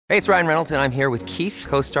Hey, it's Ryan Reynolds, and I'm here with Keith,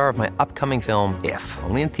 co-star of my upcoming film, If,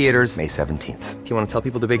 only in theaters May 17th. Do you want to tell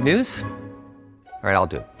people the big news? All right, I'll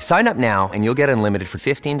do it. Sign up now and you'll get unlimited for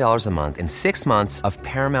 $15 a month and 6 months of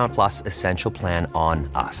Paramount Plus Essential Plan on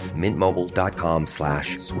us.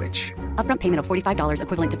 MintMobile.com/switch. Upfront payment of $45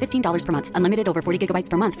 equivalent to $15 per month. Unlimited over 40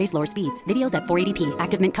 gigabytes per month. Face lower speeds. Videos at 480p.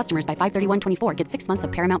 Active Mint customers by 531.24 get 6 months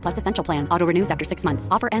of Paramount Plus Essential Plan. Auto renews after 6 months.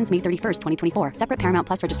 Offer ends May 31st, 2024. Separate Paramount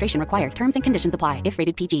Plus registration required. Terms and conditions apply if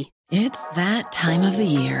rated PG. It's that time of the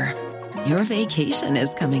year. Your vacation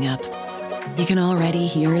is coming up. You can already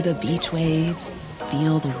hear the beach waves,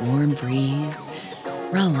 feel the warm breeze,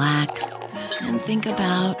 relax, and think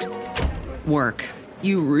about work.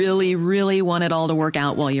 You really, really want it all to work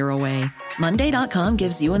out while you're away. Monday.com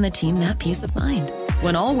gives you and the team that peace of mind.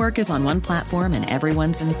 When all work is on one platform and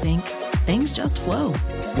everyone's in sync, things just flow.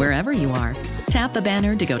 Wherever you are, tap the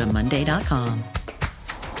banner to go to Monday.com.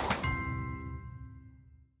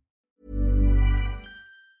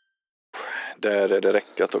 Där är det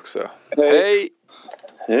räckat också. Hej!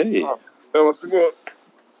 Hej! Jag måste gå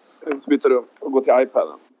byta rum och gå till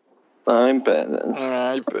iPaden.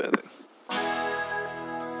 iPaden.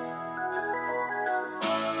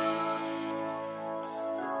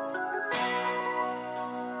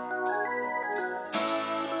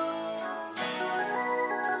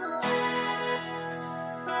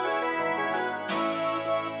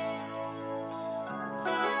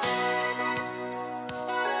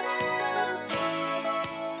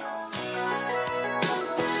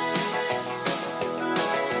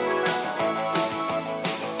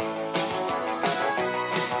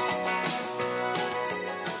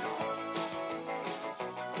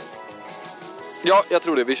 Ja, jag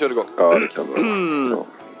tror det. Vi kör igång. Ja, det kan vara.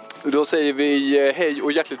 Då säger vi hej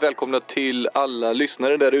och hjärtligt välkomna till alla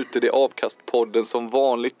lyssnare där ute. Det är Avkastpodden som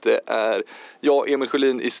vanligt. Det är jag, Emil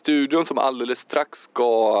Sjölin, i studion som alldeles strax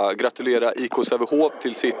ska gratulera IK Sävehof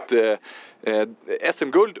till sitt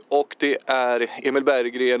SM-guld. Och det är Emil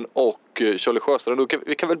Berggren och Charlie Sjöstrand.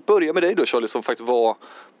 Vi kan väl börja med dig då, Charlie, som faktiskt var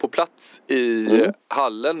på plats i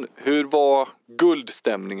hallen. Hur var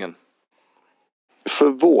guldstämningen?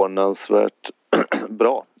 Förvånansvärt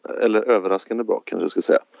bra. Eller överraskande bra kanske jag ska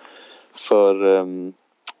säga. För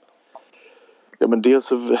ja, men dels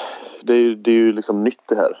så, det är ju liksom nytt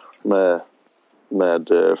det här med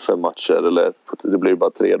 5 matcher, eller det blir ju bara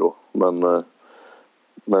 3 då,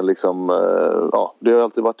 men liksom ja, det har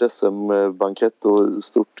alltid varit SM-bankett och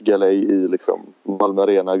stort galej i liksom Malmö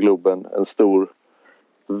Arena, Globen, en stor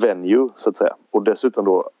venue så att säga. Och dessutom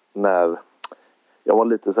då när jag var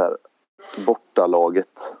lite så här,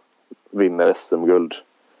 bortalaget vinner SM-guld.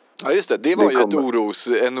 Ja just det, det var ju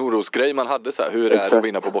en orosgrej man hade så här, hur är det att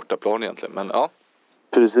vinna på bortaplan egentligen, men ja.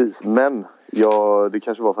 Precis, men det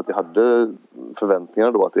kanske var för att jag hade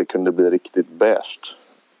förväntningar då att det kunde bli riktigt beige.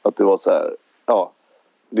 Att det var så här, ja,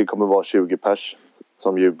 det kommer vara 20 pers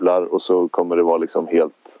som jublar och så kommer det vara liksom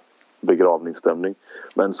helt begravningsstämning.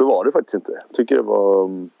 Men så var det faktiskt inte. Jag tycker det var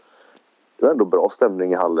ändå bra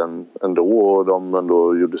stämning i hallen ändå, och de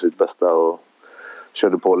ändå gjorde sitt bästa och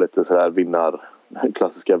körde på lite så här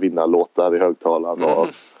klassiska vinnarlåtar i högtalaren och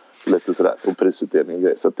lite sådär, och prisutdelning och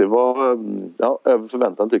grejer. Så att det var över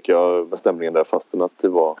förväntan tycker jag med stämningen där, fastän att det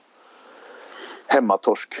var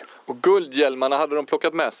hemmatorsk. Och guldhjälmarna hade de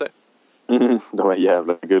plockat med sig? De här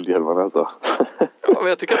jävla guldhjälmarna alltså. Ja, men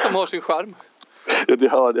jag tycker att de har sin charm.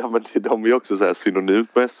 Ja, men de är ju också så här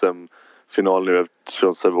synonymt med SM-final nu,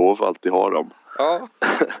 eftersom Sävehof alltid har dem. Ja,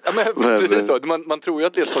 men precis så. Man tror ju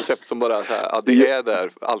att det är ett koncept som bara så här, ja, det är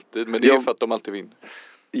där alltid, men det är ju för att de alltid vinner.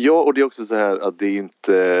 Ja, och det är också så här att det är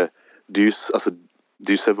inte, det är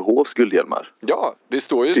ju Sävehofs guldhjälmar. Ja, det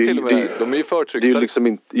står ju till och med, de är ju förtryckta. Det är liksom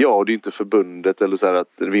inte, ja, det är inte förbundet eller så här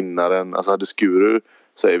att vinnaren, alltså hade Skuru,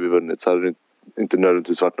 säger vi, vunnit, så hade det inte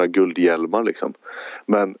nödvändigtvis varit några guldhjälmar liksom.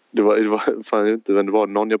 Men det var fan inte, men det var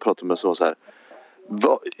någon jag pratade med som var så här: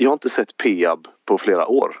 jag har inte sett Peab på flera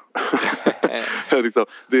år. Liksom,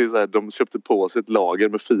 det är så här, de köpte på sig ett lager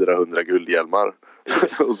med 400 guldhjälmar.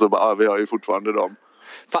 Och så bara, vi har ju fortfarande dem.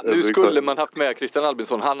 Fan, nu skulle man haft med Christian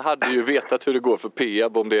Albinsson. Han hade ju vetat hur det går för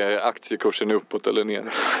Peab, om det är aktiekursen är uppåt eller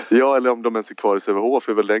ner. Ja, eller om de ens är kvar i Sävehof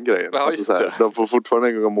är väl den grejen. Ja, alltså, så här, de får fortfarande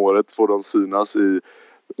en gång om året får de synas i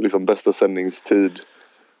liksom bästa sändningstid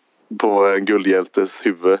på en guldhjältes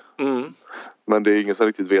huvud. Men det är ingen som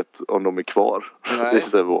riktigt vet om de är kvar i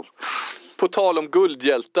Sävehof. På tal om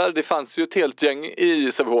guldhjältar, det fanns ju ett helt gäng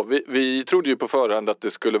i Sävehof. Vi trodde ju på förhand att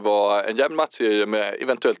det skulle vara en jämn matchserie med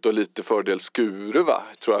eventuellt då lite fördel Skuru, va?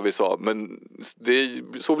 Tror jag vi sa. Men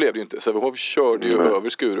så blev det ju inte. Sävehof körde ju över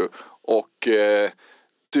Skuru. Och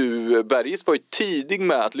du, Bergis var ju tidig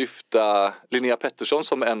med att lyfta Linnea Pettersson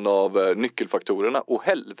som en av nyckelfaktorerna. Och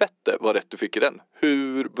helvete vad rätt du fick i den.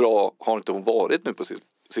 Hur bra har inte hon varit nu på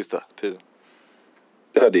sista tiden?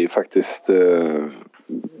 Ja, det är faktiskt...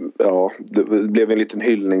 det blev en liten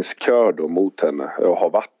hyllningskör då mot henne. Och har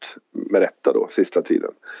varit med rätta då, sista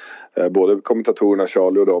tiden. Både kommentatorerna,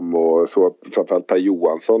 Charlie och dem, och så framförallt Per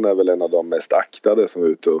Johansson är väl en av de mest aktade som är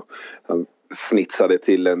ute, och han snitsade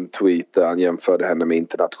till en tweet där han jämförde henne med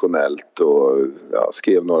internationellt och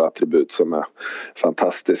skrev några attribut som är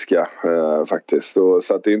fantastiska faktiskt. Och,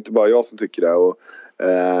 så att det är inte bara jag som tycker det. Och,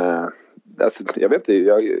 alltså, jag vet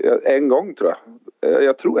inte, en gång tror jag.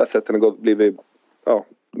 Jag tror jag har sett henne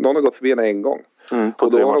någon har gått förbi henne en gång.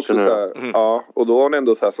 Och då har hon också och då har hon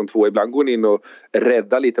ändå så här som två. Ibland går hon in och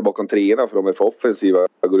räddar lite bakom treorna för de är för offensiva.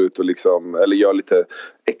 Går ut och liksom, eller gör lite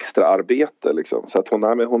extra arbete liksom. Så att hon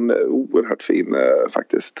är oerhört fin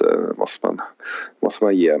faktiskt. Måste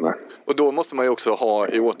man ge henne. Och då måste man ju också ha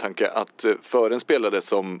i åtanke att för en spelare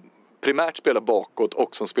som primärt spelar bakåt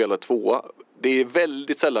och som spelar tvåa, det är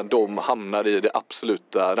väldigt sällan de hamnar i det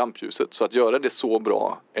absoluta rampljuset. Så att göra det så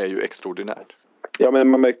bra är ju extraordinärt. Ja, men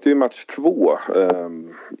man märkte ju match 2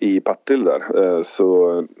 i Partille där.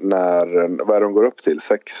 Så vad de går upp till?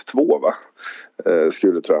 6-2 va?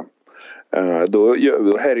 Skulle tror jag. Då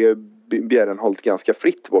härjar Bjärrenholt ganska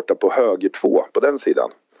fritt borta på höger 2 på den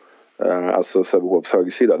sidan. Alltså Sävehofs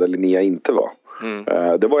högersida där Linnea inte var.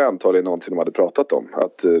 Det var ju antagligen någonting de hade pratat om.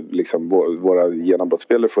 Att liksom våra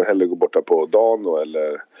genombrottsspelare får hellre gå borta på Dano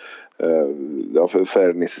eller för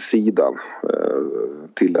Fernis-sidan.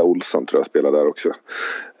 Tilda Olsson tror jag spelar där också.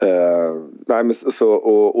 Nej, men så,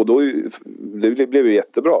 och då det blev ju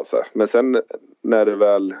jättebra så här. Men sen när det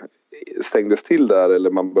väl stängdes till där, eller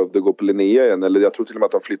man behövde gå på Linnea igen, eller jag tror till och med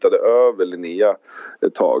att de flyttade över Linnea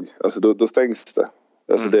ett tag, alltså då stängs det.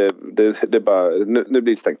 Alltså det är bara, nu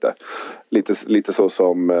blir det stängt där. Lite så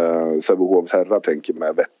som Sävehofs herrar tänker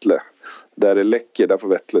med Vettle. Där det läcker, där får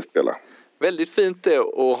Vettle spela. Väldigt fint det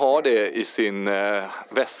att ha det i sin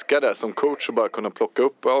väska där som coach och bara kunna plocka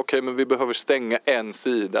upp. Okej, men vi behöver stänga en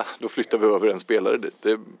sida. Då flyttar vi över en spelare dit.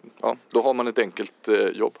 Då har man ett enkelt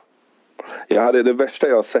jobb. Ja, det värsta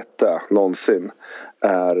jag har sett där någonsin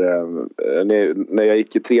är när jag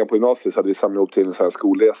gick i 3 på gymnasiet så hade vi samlat ihop till en sån här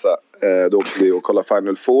skolresa. Då åkte vi och kollade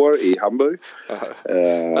Final Four i Hamburg.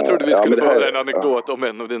 Jag trodde vi skulle få höra en anekdot om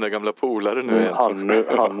en av dina gamla polare nu igen.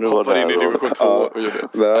 Han hoppade in i division 2 och gjorde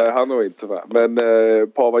det. Nej, han var inte med.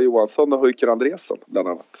 Men Pava Johansson och Huyker Andresson bland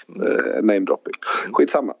annat. Name-dropping.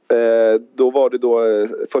 Skitsamma. Då var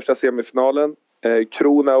det första semifinalen.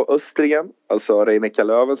 Krona och Östringen, alltså Reinika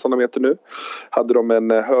Löven som de heter nu, hade de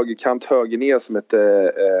en högernie som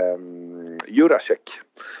hette Jurasek.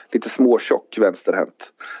 Lite småtjock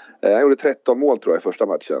vänsterhänt. Han gjorde 13 mål tror jag i första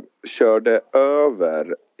matchen. Körde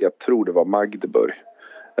över, jag tror det var Magdeburg.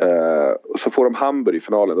 Och så får de Hamburg i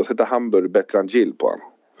finalen. Då sätter Hamburg Bertrand Gill på honom.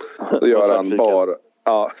 Då gör han bara...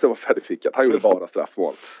 Ja, det var färdigfickat. Han gjorde bara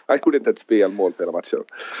straffmål. Han gjorde inte ett spelmål på hela matchen.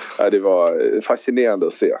 Det var fascinerande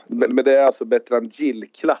att se. Men det är alltså Bertrand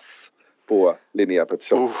Gill-klass på Linnea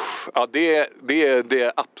Pettersson. Ja, det är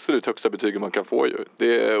det absolut högsta betyget man kan få ju.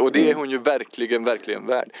 Och det är hon ju verkligen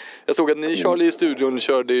värd. Jag såg att ni, Charlie, i studion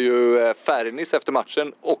körde ju Fernis efter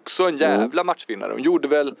matchen. Också en jävla matchvinnare.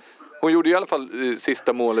 Hon gjorde i alla fall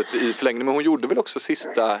sista målet i förlängning. Men hon gjorde väl också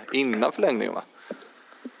sista innan förlängningen, va?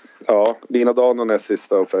 Ja, Lina Danon är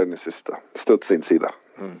sista och Fernis sista. Studs sin sida.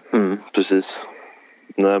 Precis.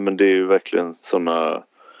 Nej, men det är ju verkligen sådana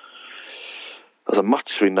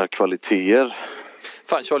matchvinnarkvaliteter.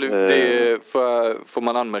 Fan Charlie, det får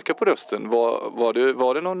man anmärka på rösten.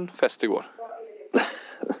 Var det någon fest igår?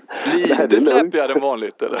 Lite släppigare än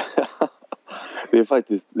vanligt, eller? Det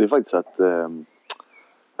är faktiskt att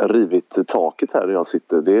rivit taket här där jag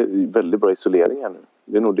sitter. Det är väldigt bra isolering här nu.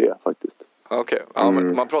 Det är nog det faktiskt. Okej. Ja,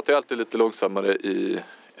 men man pratar ju alltid lite långsammare i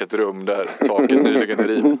ett rum där taket nyligen är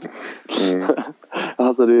rivet.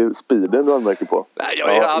 Alltså det är speeden du anmärker på. Nej,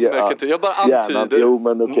 jag anmärker inte. Jag bara antyder.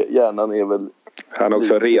 Men okej, hjärnan är väl... Han har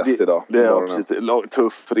också rest idag. Det är precis.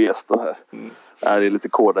 Tuff rest då här. Det är lite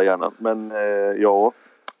koda hjärnan. Men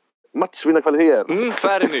matchvinnarkvaliteter.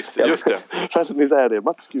 Fernis, just det. Fernis är det.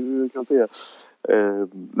 Matchkvaliteter.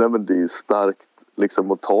 Nej, men det är starkt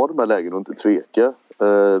liksom att ta de här lägen och inte tveka.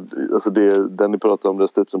 Alltså den ni pratar om, den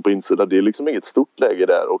studsen på insidan, det är liksom inget stort läge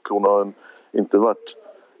där, och hon har inte varit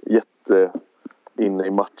jätte inne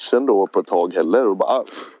i matchen då på ett tag heller, och bara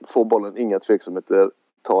få bollen, inga tveksamheter,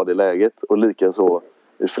 ta det läget, och lika så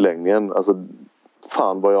i förlängningen, alltså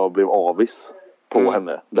fan vad jag blev avis på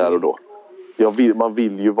henne där och då. Man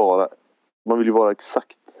vill ju vara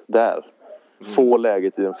exakt där. Få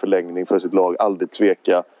läget i en förlängning för sitt lag, aldrig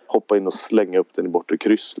tveka, hoppa in och slänga upp den i bortre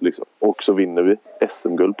kryss liksom. Och så vinner vi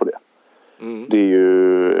SM-guld på det. Det är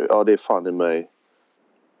ju, ja det är fan i mig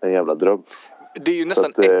en jävla dröm. Det är ju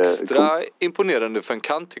nästan extra imponerande för en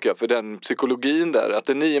kant tycker jag, för den psykologin där, att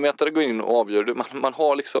en 9-metare går in och avgör. Man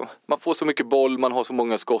har liksom, man får så mycket boll, man har så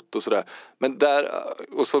många skott och sådär. Men där,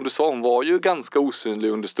 och som du sa, hon var ju ganska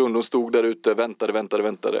osynlig under stund. Hon stod där ute,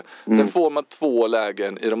 väntade. Sen får man 2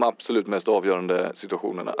 lägen i de absolut mest avgörande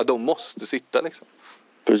situationerna. De måste sitta liksom.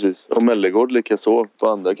 Precis, och Mellegård lika så på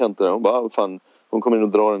andra kanten. Hon bara, fan, hon kommer in och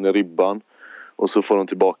drar den i ribban. Och så får hon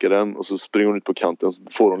tillbaka den och så springer hon ut på kanten och så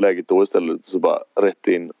får hon läget då istället. Så bara rätt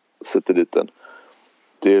in, sätter dit den.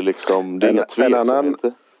 Det är liksom, det är inga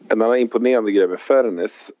tveksamheter. En annan imponerande grej med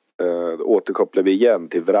Fernis, återkopplar vi igen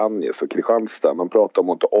till Vranjes och Kristianstad. Man pratar om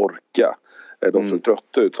att inte orka. De såg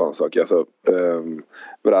trötta ut, sådana saker. Alltså,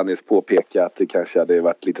 Vranjes påpekar att det kanske hade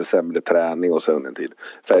varit lite sämre träning och så under en tid.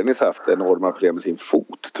 Fernis har haft enorma problem med sin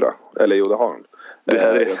fot, tror jag. Eller jo, det har hon. Det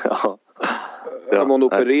här är, ja. Hon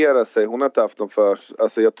opererar sig, hon har inte haft någon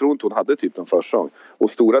alltså jag tror inte hon hade typ någon försäsong. Och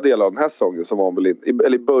stora delar av den här säsongen så var hon väl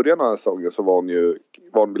eller i början av den här säsongen så var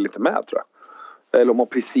hon väl inte med, tror jag. Eller om hon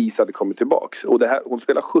precis hade kommit tillbaks. Och det här, hon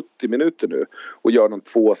spelar 70 minuter nu och gör de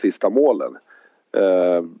 2 sista målen.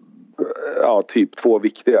 Ja, typ 2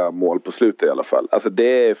 viktiga mål på slutet i alla fall. Alltså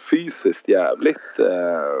det är fysiskt jävligt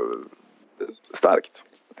starkt.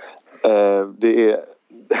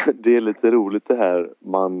 Det är lite roligt det här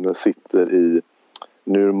man sitter i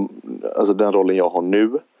nu, alltså den rollen jag har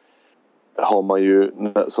nu har man ju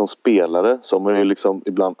som spelare, så har man ju liksom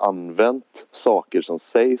ibland använt saker som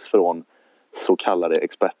sägs från så kallade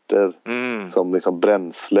experter som liksom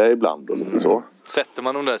bränsle ibland och lite så. Sätter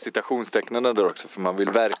man de där citationstecknen där också, för man vill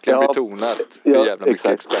verkligen betona att det är jävla mycket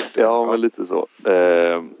experter. Ja, men lite så.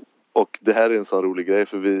 Och det här är en sån rolig grej,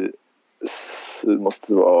 för vi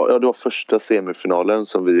måste vara, det var första semifinalen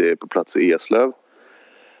som vi är på plats i Eslöv.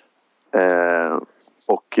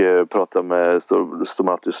 Och pratar med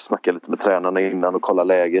Stomatus, snackar lite med tränarna innan och kollar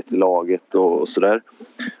läget i laget och sådär.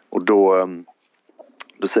 Och då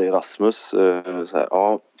säger Rasmus så här,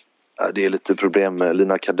 ja, det är lite problem med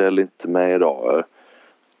Lina Kardell inte med idag.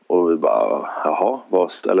 Och vi bara, jaha,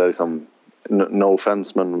 eller liksom, no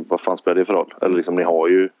offense, men vad fan spelar det för roll? Eller liksom, ni har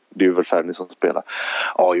ju, det är ju väl Fernis som spelar.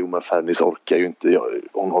 Ja, jo, men Fernis orkar ju inte,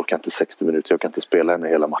 hon orkar inte 60 minuter, jag kan inte spela henne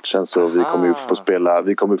hela matchen, så vi kommer ju få spela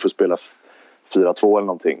 4-2 eller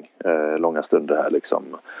någonting långa stunder här liksom.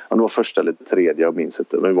 Ja, det var första eller tredje, jag minns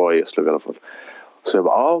inte, men vi var i Eslöv i alla fall. Så jag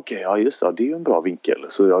bara, okej, just det, det är ju en bra vinkel.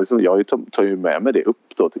 Så jag tar ju med mig det upp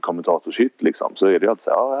då till kommentatorshytt liksom. Så är det ju alltid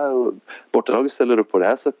så bortalaget ställer upp på det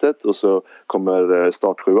här sättet och så kommer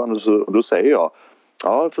startsjuan och då säger jag,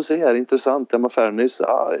 jag får se här, intressant, Emma Fernis,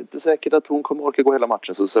 inte säkert att hon kommer orka gå hela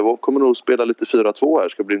matchen, så kommer nog spela lite 4-2 här,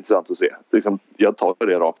 ska bli intressant att se. Liksom, jag tar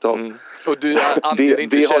det rakt av. Och du anger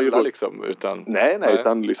inte källa liksom, utan... Nej,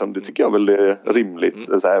 utan liksom, det tycker jag väl är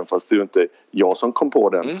rimligt, så här, fast det är ju inte jag som kom på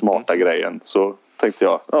den smarta grejen, så tänkte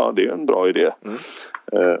jag, det är en bra idé.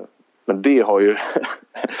 Men det har ju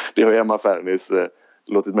Emma Fernis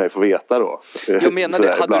låtit mig få veta då. Jag menar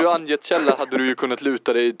det, hade du angett källa hade du ju kunnat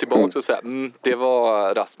luta dig tillbaka och säga det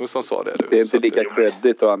var Rasmus som sa det. Det är inte lika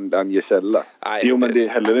credit att ange källa. Nej, men det är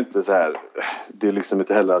heller inte så här, det är liksom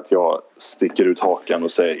inte heller att jag sticker ut hakan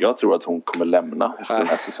och säger jag tror att hon kommer lämna efter den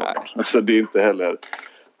här säsongen. Så det är inte heller,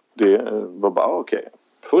 det var bara okej.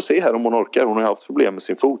 Får se här om hon orkar. Hon har haft problem med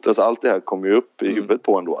sin fot. Alltså allt det här kommer ju upp i huvudet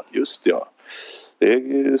på ändå. Att just det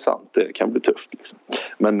är sant. Det kan bli tufft liksom.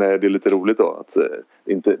 Men det är lite roligt då att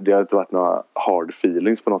det har inte varit några hard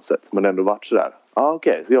feelings på något sätt. Men ändå varit sådär.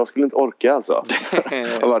 Okej, så jag skulle inte orka alltså.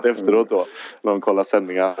 Jag har varit efteråt då. När de kollar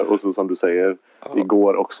sändningar. Och så som du säger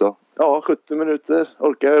igår också. 70 minuter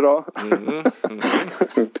orkar jag idag.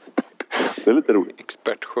 Det är lite roligt.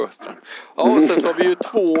 Expert Sjöstrand. Ja, och sen så har vi ju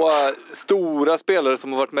 2 stora spelare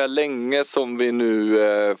som har varit med länge som vi nu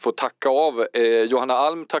får tacka av. Johanna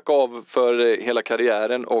Alm tacka av för hela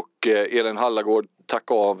karriären och Elin Hallagård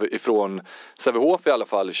tacka av ifrån Sävehof i alla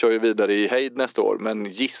fall. Kör ju vidare i Heid nästa år, men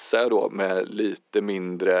gissar jag då med lite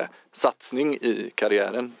mindre satsning i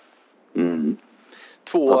karriären.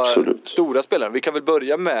 2 absolut. Stora spelare. Vi kan väl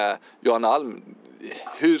börja med Johanna Alm.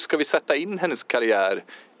 Hur ska vi sätta in hennes karriär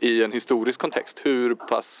i en historisk kontext? Hur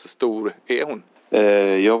pass stor är hon?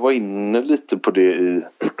 Jag var inne lite på det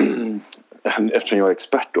eftersom jag är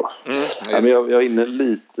expert då. Jag är inne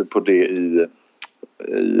lite på det i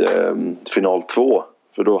final 2.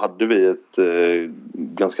 För då hade vi ett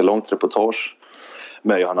ganska långt reportage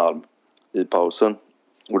med Johanna Alm i pausen.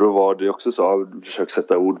 Och då var det också så, försök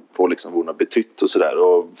sätta ord på liksom vad hon har betytt och sådär.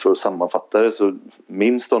 Och för att sammanfatta det, så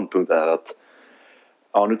min ståndpunkt är att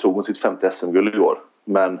ja, nu tog hon sitt 5:e SM-guld igår.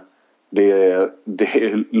 Men det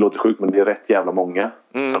låter sjukt, men det är rätt jävla många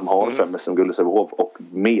som har 5 SM-guld i Sävehof och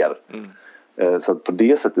mer. Så att på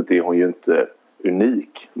det sättet är hon ju inte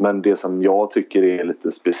unik. Men det som jag tycker är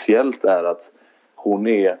lite speciellt är att hon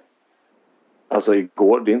är, alltså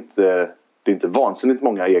igår, det är inte vansinnigt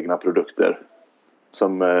många egna produkter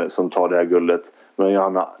som tar det här guldet. Men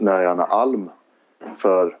när Johanna Alm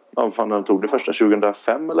för, han tog det första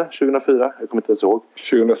 2005 eller 2004, jag kommer inte ens ihåg.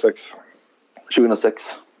 2006.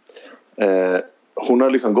 Hon har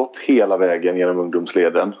liksom gått hela vägen genom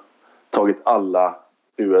ungdomsleden, tagit alla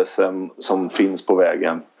USM som finns på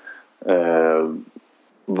vägen,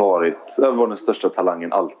 var den största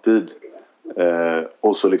talangen alltid,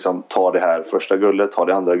 och så liksom tar det här första guldet, tar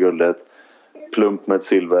det andra guldet, plump med ett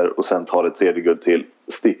silver och sen tar det tredje guld till,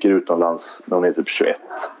 sticker utomlands när hon är typ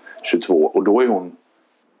 21-22, och då är hon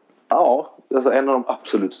alltså en av de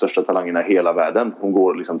absolut största talangerna i hela världen. Hon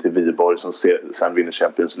går liksom till Viborg som sen vinner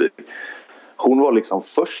Champions League. Hon var liksom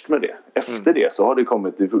först med det. Efter det så har det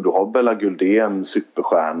kommit, du har Bella Guldén,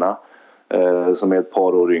 superstjärna, som är ett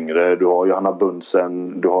par år yngre. Du har Johanna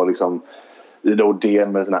Bunsen, du har liksom Ida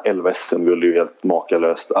Odén med sina 11 SM-guld, är ju helt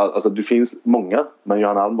makalöst. Alltså det finns många, men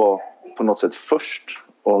Johanna Alm var på något sätt först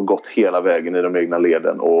och har gått hela vägen i de egna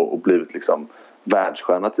leden och blivit liksom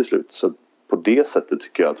världsstjärna till slut. Så på det sättet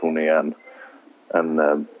tycker jag att hon är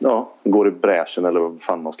går i bräschen, eller vad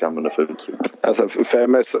fan man ska använda för uttryck. Alltså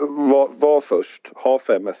var först, ha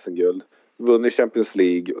 5 SM-guld, vunnit Champions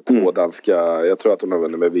League, 2 danska, jag tror att hon har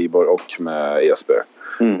vunnit med Viborg och med ESB.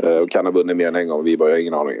 Och kan ha vunnit mer än en gång Viborg, jag har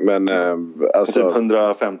ingen aning. Men alltså typ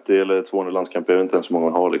 150 eller 200 landskamper, jag vet inte ens hur många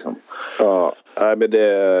hon har liksom. Ja, nej men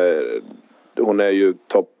hon är ju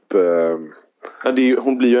topp.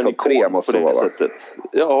 Hon blir ju en ikon måste på det sättet.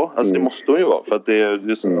 Ja, alltså det måste hon ju vara, för att det är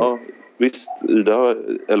visst, Ida har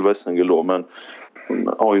 11 SM-guld då, men hon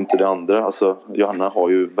har ju inte det andra. Alltså Johanna har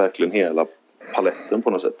ju verkligen hela paletten på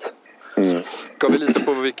något sätt. Ska vi lita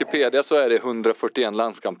på Wikipedia så är det 141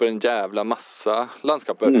 landskamper, en jävla massa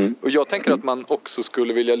landskamper. Och jag tänker att man också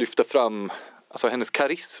skulle vilja lyfta fram alltså hennes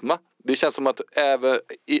karisma. Det känns som att även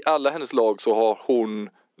i alla hennes lag så har hon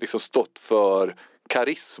liksom stått för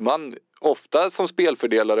karisman, ofta som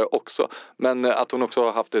spelfördelare också, men att hon också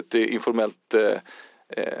har haft ett informellt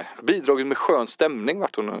bidragit med skön stämning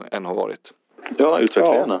vart hon än har varit. Ja,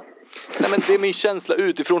 utveckla gärna. Nej, men det är min känsla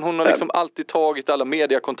utifrån. Hon har liksom alltid tagit alla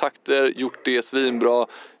mediakontakter, gjort det svinbra,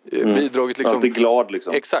 bidragit liksom. Alltid glad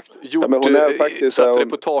liksom. Exakt, gjort hon är faktiskt, så att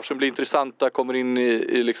reportagen blir intressanta, kommer in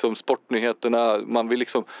i liksom sportnyheterna.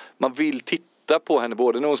 Man vill titta på henne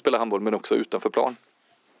både när hon spelar handboll men också utanför plan.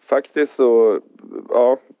 Faktiskt så,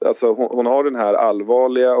 alltså hon har den här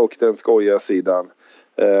allvarliga och den skojiga sidan.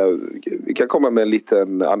 Vi kan komma med en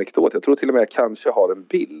liten anekdot. Jag tror till och med jag kanske har en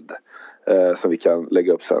bild som vi kan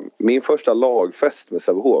lägga upp sen. Min första lagfest med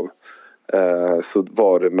Sävehof, så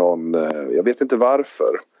var det någon, jag vet inte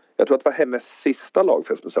varför. Jag tror att det var hennes sista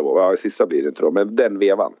lagfest med Sävehof. Ja, sista blir det inte då, men den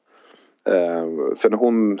vevan. För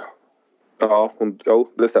hon,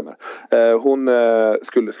 det stämmer. Hon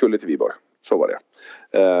skulle till Viborg. Så var det.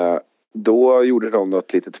 Då gjorde de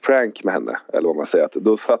något litet prank med henne, eller vad man säger, att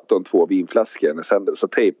då satt de 2 vinflaskor i hennes händer, så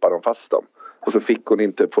tejpade de fast dem, och så fick hon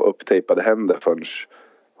inte få upptejpade händer förrän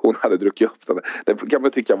hon hade druckit upp dem. Det kan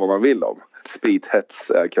man tycka vad man vill om.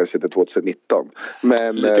 Sprithets kanske inte 2019,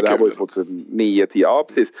 men det här var ju 2009-10. Ja,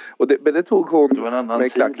 precis. Och det tog hon med en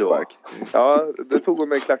klackspark. Ja, det tog hon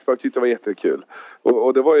med en klackspark, tyckte det var jättekul.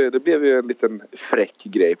 Och det blev ju en liten fräck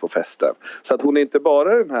grej på festen. Så att hon är inte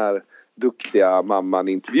bara den här duktiga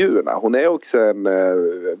mamman-intervjuerna. Hon är också en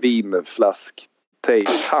vinflask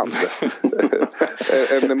tejphand.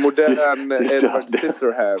 En modern Edward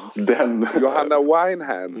Scissorhands. Johanna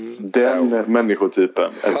Winehands. Den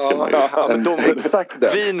människotypen älskar man ju. Exakt den.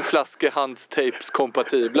 Vinflaskehandstapes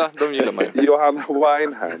kompatibla, de gillar man ju. Johanna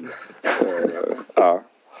Winehand.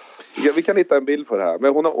 Vi kan hitta en bild på det här.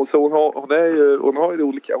 Men hon har ju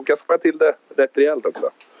olika. Hon kan spara till det rätt rejält också.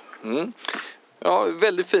 Ja,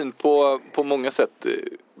 väldigt fint på många sätt.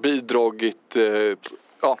 Bidragit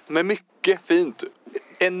med mycket fint.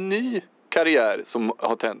 En ny karriär som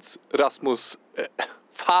har tänts. Rasmus,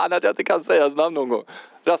 fan att jag inte kan säga hans namn någon gång.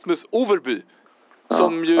 Rasmus Overby.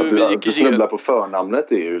 Som ju vi gick igenom. Snubbla på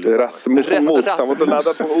förnamnet är ju Rasmus. Han måste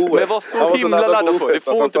ladda på O. Men var så himla laddad på. Det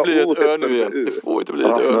får inte bli ett ö nu igen. Det får inte bli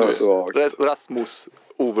ett ö nu igen. Rasmus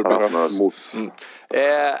Overby.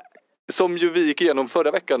 Som ju vi gick igenom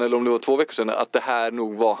förra veckan, eller om det var 2 veckor sedan, att det här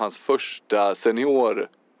nog var hans första seniormatcher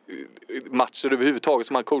överhuvudtaget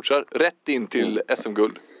som han coachar rätt in till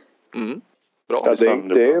SM-guld. Bra. Ja,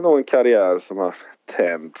 det är nog en karriär som har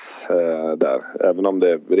tänts där. Även om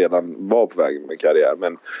det redan var på väg med karriär.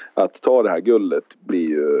 Men att ta det här guldet blir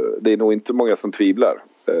ju... Det är nog inte många som tvivlar.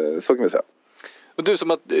 Så kan vi säga. Och du som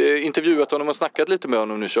har intervjuat honom och snackat lite med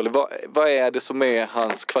honom nu, Charlie. Vad är det som är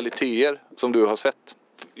hans kvaliteter som du har sett?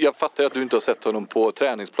 Jag fattar ju att du inte har sett honom på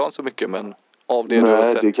träningsplan så mycket, men av det du har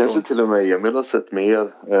sett. Det kanske till och med Emil har sett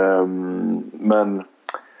mer. Men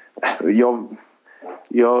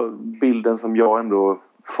bilden som jag ändå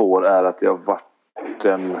får är att det har varit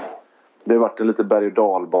en lite berg- och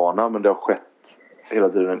dalbana, men det har skett hela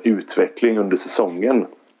tiden en utveckling under säsongen.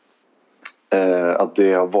 Att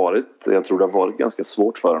det har varit, jag tror det har varit ganska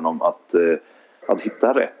svårt för honom att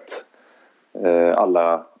hitta rätt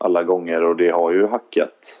alla gånger, och det har ju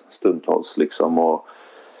hackat stundtals liksom, och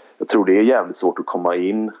jag tror det är jävligt svårt att komma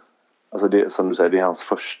in. Alltså det, som du säger, det är hans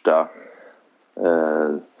första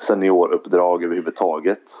senioruppdrag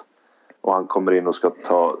överhuvudtaget, och han kommer in och ska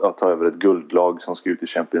ta över ett guldlag som ska ut i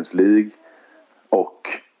Champions League, och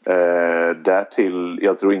därtill,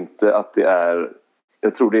 jag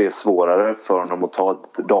tror det är svårare för honom att ta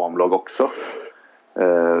ett damlag också.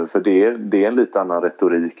 För det är en lite annan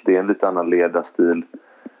retorik, det är en lite annan ledarstil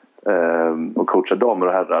och coacha damer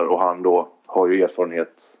och herrar, och han då har ju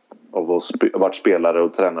erfarenhet av att varit spelare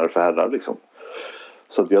och tränare för herrar liksom.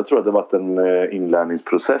 Så att jag tror att det har varit en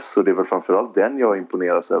inlärningsprocess, och det är väl framförallt den jag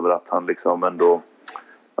imponeras över, att han liksom ändå,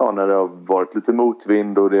 ja, när det har varit lite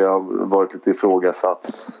motvind och det har varit lite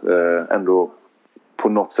ifrågasatt, ändå på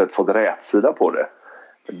något sätt fått rätsida på det.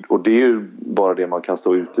 Och det är ju bara det man kan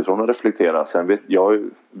stå utifrån och reflektera. Sen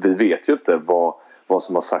vi vet ju inte vad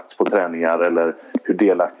som har sagts på träningar eller hur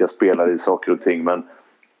delaktiga spelare i saker och ting, men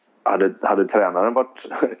hade tränaren varit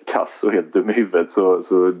kass och helt dum i huvudet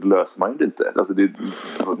så löser man ju det inte. Alltså det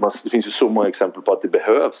finns ju så många exempel på att det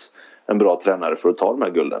behövs en bra tränare för att ta de här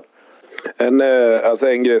gulden.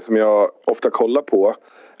 En grej som jag ofta kollar på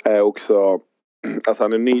är också, alltså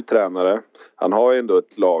han är ny tränare. Han har ju ändå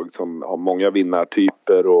ett lag som har många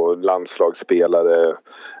vinnartyper och landslagsspelare.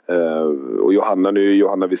 Och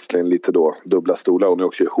Johanna visserligen lite då dubbla stolar. Hon är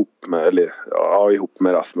också ihop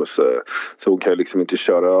med Rasmus. Så hon kan ju liksom inte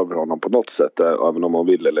köra över honom på något sätt, även om hon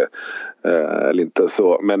vill eller inte.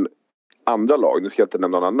 Så, men andra lag, nu ska jag inte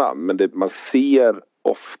nämna några namn, men man ser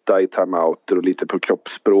ofta i timeouter och lite på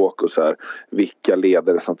kroppsspråk och så här, vilka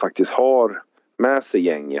ledare som faktiskt har med sig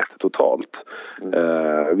gänget totalt.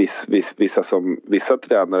 Vissa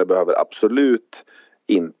tränare behöver absolut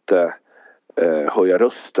inte höja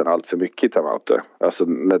rösten allt för mycket i timeouter. Alltså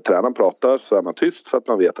när tränaren pratar så är man tyst för att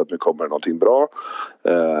man vet att nu kommer någonting bra.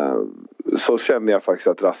 Så känner jag faktiskt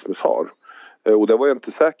att Rasmus har. Och det var jag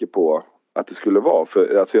inte säker på att det skulle vara.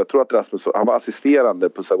 För alltså jag tror att Rasmus, han var assisterande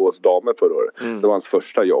på Sävehofs damer förra året. Det var hans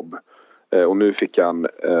första jobb. Och nu fick han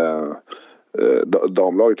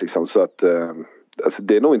damlaget liksom. Så att alltså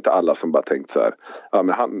det är nog inte alla som bara tänkt så här, ja,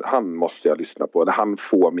 men han måste jag lyssna på, eller han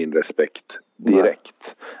får min respekt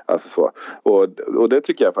direkt. Alltså så. Och det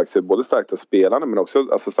tycker jag faktiskt är både starkt av spelarna, men också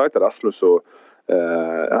alltså starkt av Rasmus, och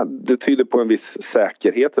det tyder på en viss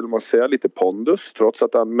säkerhet, eller man säger lite pondus, trots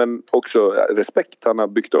att men också respekt. Han har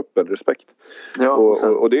byggt upp en respekt. Ja,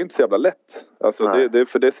 och det är inte så jävla lätt. Alltså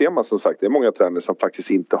för det ser man som sagt, det är många tränare som faktiskt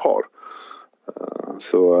inte har.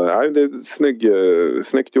 Så det är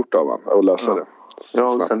snyggt gjort av honom att lösa det.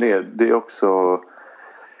 Ja, och sen det är också,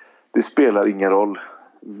 det spelar ingen roll.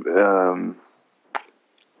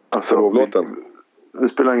 Det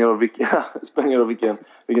spelar ingen roll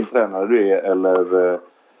vilken tränare du är eller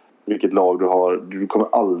vilket lag du har. Du kommer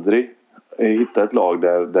aldrig hitta ett lag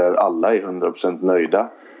där alla är 100% nöjda.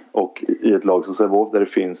 Och i ett lag som Sävehof där det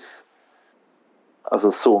finns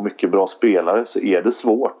alltså så mycket bra spelare, så är det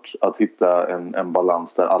svårt att hitta en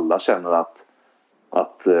balans där alla känner att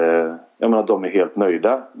de är helt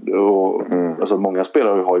nöjda. Och, alltså många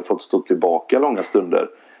spelare har ju fått stå tillbaka långa stunder.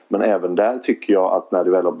 Men även där tycker jag att när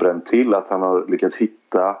det väl har bränt till, att han har lyckats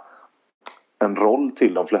hitta en roll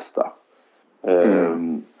till de flesta.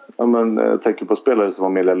 Jag tänker på spelare som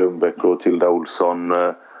Amelia Lundbäck och Tilda Olsson,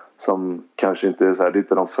 som kanske inte är så här, det är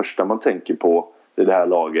inte de första man tänker på i det här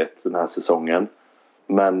laget den här säsongen.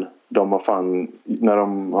 Men när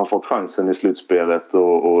de har fått chansen i slutspelet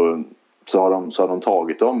och så har de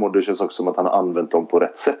tagit dem, och det känns också som att han har använt dem på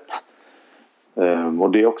rätt sätt.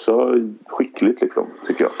 Och det är också skickligt liksom,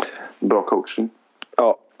 tycker jag. Bra coaching.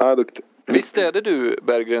 Ja, är duktig. Visst är det du,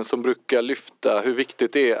 Berggren, som brukar lyfta hur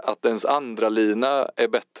viktigt det är att ens andra lina är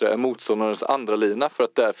bättre än motståndarens andra lina, för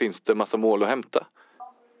att där finns det massa mål att hämta.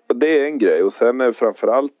 Det är en grej, och sen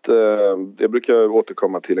framförallt jag brukar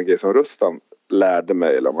återkomma till en grej som Rustam lärde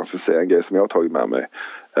mig, eller om man ska säga, en grej som jag har tagit med mig.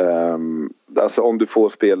 Alltså om du får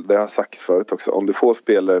spel, det har jag sagt förut också, om du får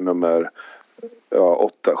spelare nummer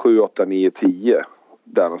 7, 8, 9, 10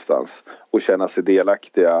 där någonstans och känna sig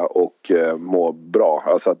delaktiga och må bra,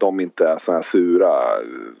 alltså att de inte är såna här sura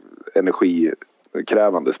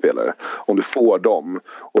energikrävande spelare. Om du får dem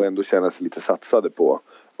och ändå känna sig lite satsade på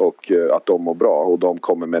och att de mår bra och de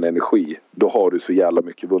kommer med en energi, då har du så jävla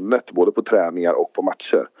mycket vunnet både på träningar och på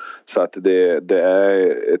matcher. Så att det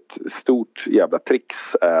är ett stort jävla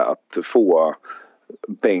tricks att få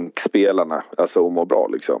bänkspelarna alltså att må bra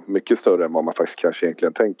liksom. Mycket större än vad man faktiskt kanske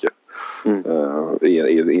egentligen tänker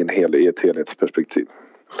i ett helhetsperspektiv.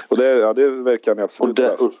 Och det verkar ni absolut.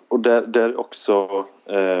 Och där också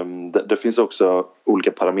det finns också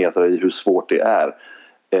olika parametrar i hur svårt det är.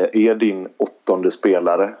 Är din 8:e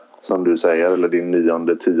spelare, som du säger, eller din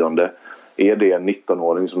 9:e, 10:e, är det en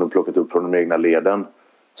 19-åring som du plockat upp från de egna leden,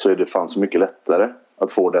 så är det fan så mycket lättare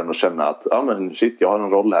att få den att känna att men shit, jag har en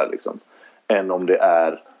roll här liksom, än om det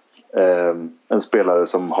är en spelare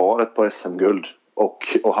som har ett par SM-guld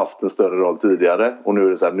och haft en större roll tidigare, och nu är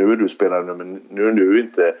det så här, nu är du spelare, men nu är du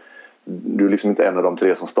är liksom inte en av de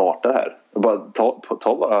 3 som startar här.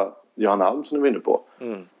 Ta bara Johanna Alm som du är inne på.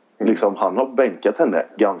 Liksom, han har bänkat henne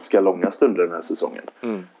ganska långa stunder den här säsongen.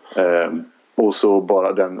 Och så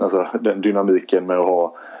bara den dynamiken med att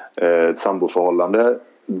ha ett samboförhållande,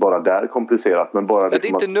 bara där komplicerat, men bara liksom det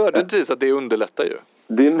är inte nödvändigtvis att det underlättar ju.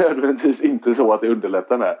 Det är nödvändigtvis inte så att det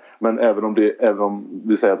underlättar det. Men även om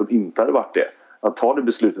vi säger att de inte hade varit det, att ta det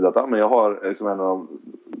beslutet att men jag har liksom en av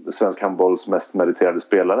svensk handbolls mest meriterade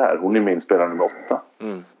spelare här, hon är min spelare nummer 8.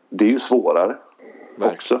 Det är ju svårare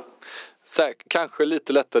också. Kanske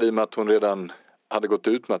lite lättare i och med att hon redan hade gått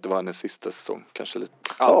ut med att det var hennes sista säsong. Kanske lite.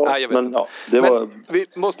 Jag vet inte. Det var, vi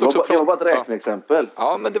måste också det var bara ett räkneexempel.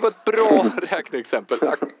 Ja, men det var ett bra räkneexempel.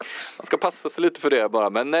 Man ska passa sig lite för det bara.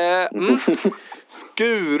 Men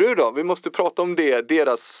Skuru då, vi måste prata om det.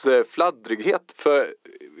 Deras fladdrighet. För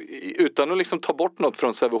utan att liksom ta bort något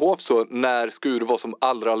från Sävehof, så när Skuru var som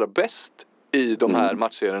allra bäst i de här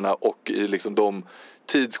matcherna och i liksom de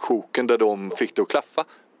tidssjoken där de fick det att klaffa,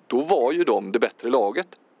 då var ju de det bättre laget.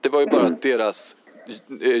 Det var ju bara att deras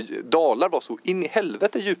dalar var så in i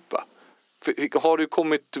helvete djupa. Har du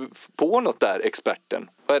kommit på något där, experten?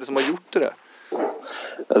 Vad är det som har gjort det?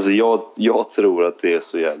 Alltså jag tror att det är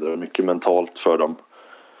så jävla mycket mentalt för dem.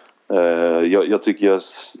 Jag tycker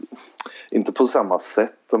inte på samma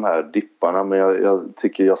sätt de här dipparna, men jag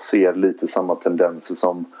tycker jag ser lite samma tendenser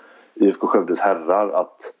som IFK Skövdes herrar,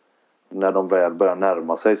 att när de väl börjar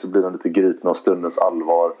närma sig så blir de lite gripna av stundens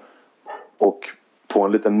allvar. Och på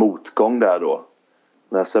en liten motgång där då,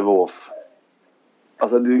 när Sävehof,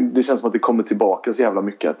 alltså det känns som att det kommer tillbaka så jävla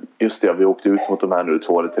mycket, att just det, vi åkte ut mot de här nu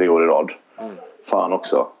 2 eller 3 år i rad. Fan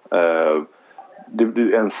också. Det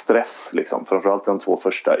blir en stress liksom, framförallt de 2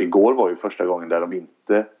 första. Igår var ju första gången där de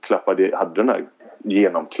inte hade den här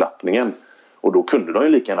genomklappningen, och då kunde de ju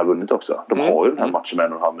lika gärna vunnit också. De har ju den här matchen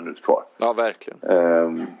med 1,5 minut kvar. Ja,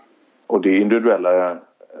 verkligen. Och det är individuella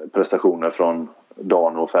prestationer från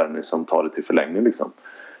Dan och Ferny som tar det till förlängning liksom.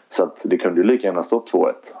 Så att det kunde ju lika gärna stå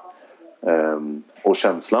 2-1. Och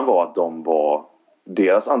känslan var att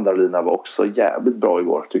deras andra lina var också jävligt bra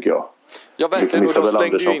igår, tycker jag. Ja, verkligen. Och de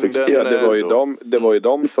slängde ju in den. Ja, det var ju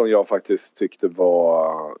de som jag faktiskt tyckte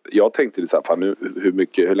var... Jag tänkte så här, fan,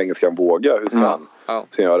 hur länge ska han våga? Hur ska han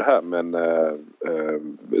göra det här? Men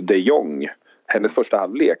De Jong, hennes första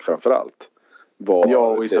halvlek framförallt, var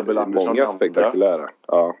och Isabel Andersson, många spektakulära.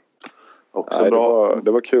 Ja. Också bra.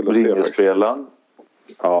 Det var kul att se faktiskt. Spelaren.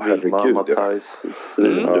 Ja, herregud. Matthijs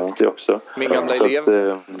svindyuktig också. Min gamla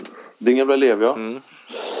elev. Din gamla elev, ja.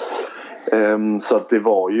 Så att det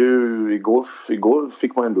var ju igår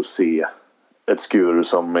fick man ändå se ett Skuru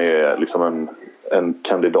som är liksom en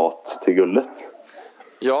kandidat till guldet.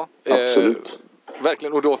 Ja, absolut.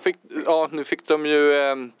 Verkligen. Och då nu fick de ju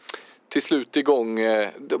till slut igång.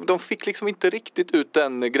 De fick liksom inte riktigt ut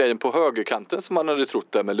den grejen på högerkanten som man hade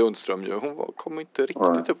trott där med Lundström ju. Hon kom inte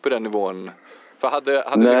riktigt upp på den nivån. För hade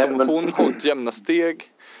hon hållit jämna steg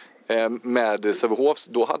med Sävehofs,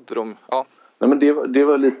 då hade de... Ja. Nej, men det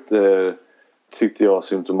var lite, tyckte jag,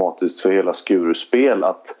 symptomatiskt för hela Skuru-spel,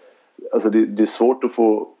 att alltså det är svårt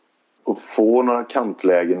att få några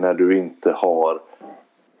kantlägen när du inte har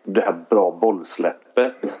det här bra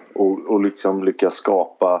bollsläppet och liksom lyckas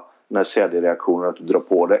skapa den här kedjereaktionen, att du drar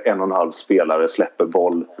på det, 1,5 spelare släpper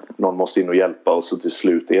boll, någon måste in och hjälpa, och så till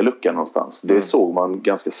slut är luckan någonstans. Det såg man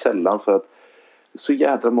ganska sällan, för att så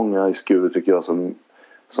jävla många i Skuru, tycker jag,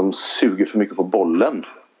 som suger för mycket på bollen.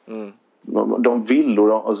 De vill,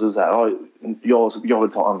 och så här, jag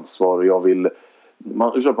vill ta ansvar, och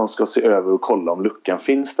man ska se över och kolla om luckan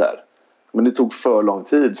finns där. Men det tog för lång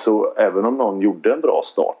tid, så även om någon gjorde en bra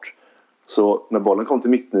start, så när bollen kom till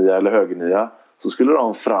mittnia eller högernia så skulle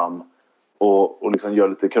de fram och liksom göra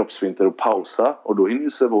lite kroppsfinter och pausa, och då hinner ju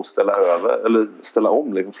Sävehof ställa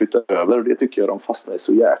om, liksom flytta över, och det tycker jag de fastnar i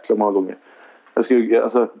så jäkla många gånger. Jag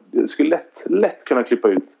skulle lätt kunna klippa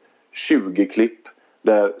ut 20 klipp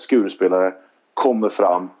där Skuru-spelare kommer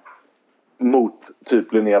fram mot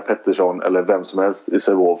typ Linnea Pettersson eller vem som helst i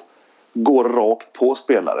Sävehof, går rakt på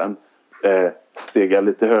spelaren, stegar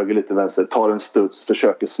lite höger, lite vänster, tar en studs,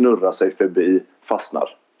 försöker snurra sig förbi,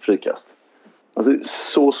 fastnar, frikast. Alltså,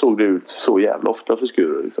 så såg det ut så jävla ofta för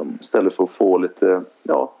Skuru liksom, istället för att få lite,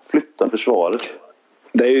 flytta försvaret.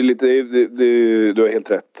 Det är ju lite, du har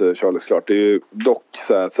helt rätt, Charles, klart. Det är ju dock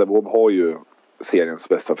så att Sävehof har ju seriens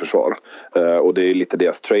bästa försvar. Och det är lite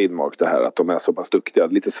deras trademark det här, att de är så pass duktiga.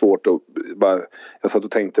 Lite svårt att bara, jag satt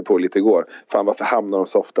och tänkte på lite igår, fan varför hamnar de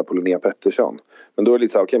så ofta på Linnea Pettersson? Men då är det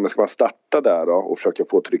lite så okej, men ska man starta där då och försöka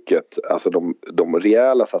få trycket, alltså de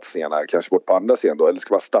rejäla satsningarna kanske bort på andra sidan då, eller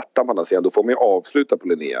ska man starta på andra sidan, då får man ju avsluta på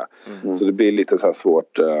Linnea. Så det blir lite så här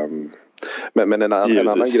svårt. Men en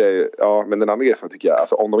annan grej, men en annan grej som jag tycker,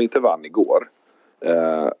 alltså om de inte vann igår,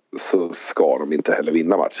 så ska de inte heller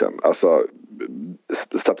vinna matchen. Alltså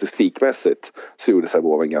statistikmässigt så gjorde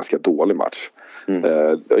Sävehof en ganska dålig match.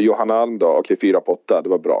 Johanna Alm då, okej 4/8, det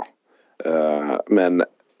var bra. Men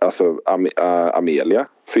alltså Amelia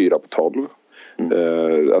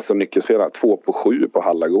 4/12. Alltså nyckelspelare 2/7 på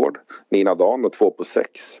Hallagård. Nina Dan och 2/6.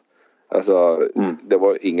 Alltså det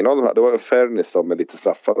var ingen av de här. Det var Fernis med lite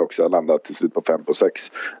straffar också, landade till slut på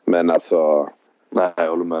 5/6. Men alltså, nej, jag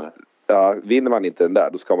håller med dig. Ja, vinner man inte den där,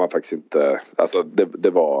 då ska man faktiskt inte, alltså det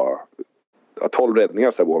var 12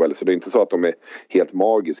 räddningar så var väl, så det är inte så att de är helt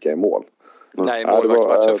magiska i mål. Nej,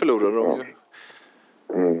 målvaktsmatchen förlorade de ju.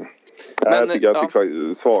 Men, jag tycker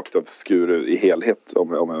faktiskt svagt av Skuru i helhet,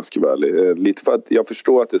 om jag ska vara ärlig. Lite för att jag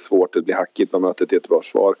förstår att det är svårt att bli hackigt när man möter ett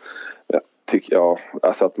Göteborgsförsvar. Jag tycker,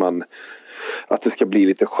 alltså att det ska bli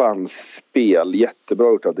lite chansspel.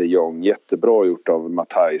 Jättebra gjort av De Jong, jättebra gjort av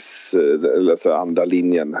Matthijs, eller så andra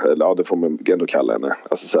linjen, eller det får man ändå kalla henne.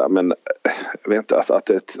 Alltså så här, men jag vet inte, alltså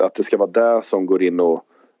att det ska vara där som går in och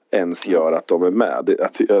ens gör att de är med.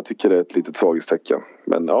 Jag tycker det är ett litet svaghetstecken.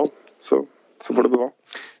 Men så får det vara.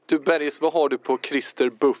 Du Berges, vad har du på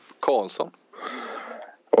Christer Buff Karlsson?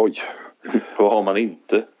 Oj. Vad har man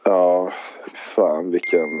inte? Ja, fan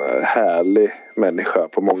vilken härlig människa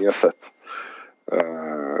på många sätt.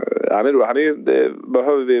 Han är ju,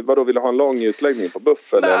 behöver vi, vadå, vill ha en lång utläggning på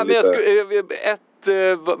Buff? Eller nej, men jag skulle,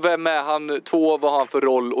 vem är han? 2, vad har han för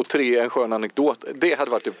roll? Och 3, en skön anekdot. Det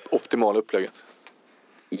hade varit det optimala upplägget.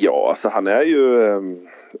 Ja, alltså han är ju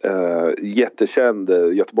jättekänd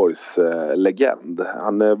Göteborgs legend.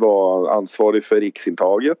 Han var ansvarig för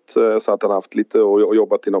riksintaget, så att han har haft lite och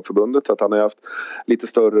jobbat inom förbundet, så att han har haft lite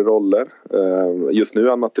större roller. Just nu är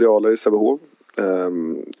han materialare i Sävehof.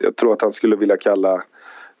 Jag tror att han skulle vilja kalla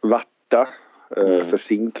Varta för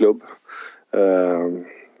sin klubb.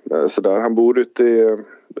 Så där, han bor ute i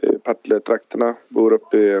Partille-trakterna, bor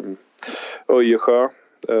uppe i Öjersjö.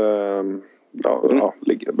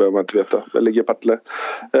 Behöver man inte veta. Men ligger i Partille.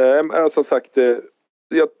 Som sagt,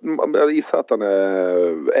 jag gissar att han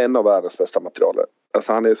är en av världens bästa materialer.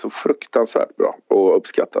 Alltså han är så fruktansvärt bra och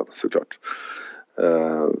uppskattad såklart.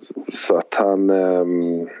 Så att han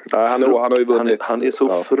har ju vunnit. Han är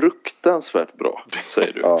så fruktansvärt bra,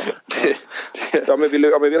 säger du. Ja, men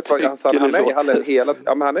vet vad, han är i hallen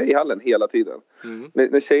han är i hallen hela tiden.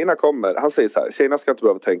 När tjejerna kommer, han säger så här: tjejerna ska inte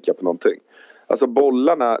behöva tänka på någonting. Alltså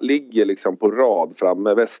bollarna ligger liksom på rad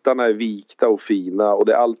framme. Västarna är vikta och fina. Och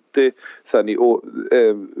det är alltid så här,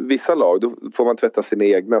 vissa lag, då får man tvätta sina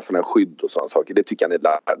egna sådana här skydd och sådana saker. Det tycker han är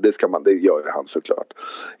det gör han såklart.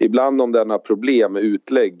 Ibland om det är några problem med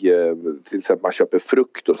utlägg, till exempel man köper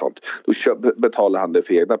frukt och sånt, då betalar han det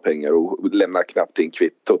för egna pengar och lämnar knappt in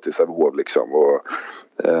kvitto till Sävehof liksom. Och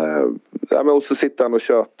så sitter han och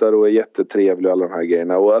tjötar och är jättetrevlig och alla de här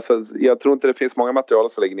grejerna. Och alltså, jag tror inte det finns många material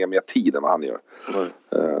som lägger ner mer tid än vad han gör.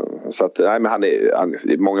 Så att, nej, men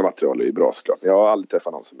många material är ju bra såklart. Jag har aldrig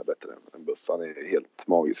träffat någon som är bättre än Buff. Han är helt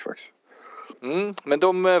magisk faktiskt. Men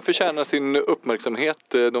de förtjänar sin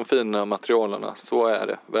uppmärksamhet, de fina materialerna. Så är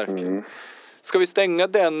det verkligen. Ska vi stänga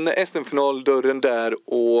den SM-finaldörren där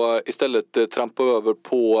och istället trampa över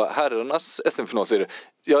på herrarnas SM-finalserie?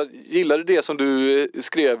 Jag gillade det som du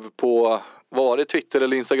skrev på, var det Twitter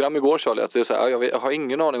eller Instagram igår, Charlie? Att det är så här, jag har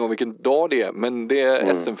ingen aning om vilken dag det är, men det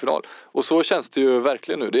är SM-final. Och så känns det ju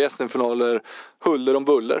verkligen nu. Det är SM-finaler huller om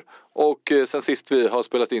buller. Och sen sist vi har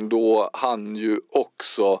spelat in, då hann ju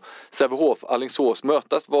också Sävehof Alingsås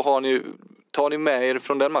mötas. Vad har ni tar ni med er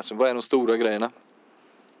från den matchen? Vad är de stora grejerna?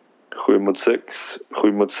 7-6,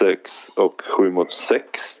 7-6 och 7-6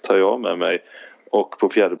 tar jag med mig. Och på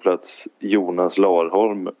fjärde plats Jonas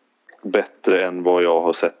Larholm. Bättre än vad jag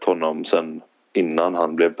har sett honom sen innan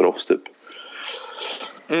han blev proffs typ.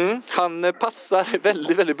 Han passar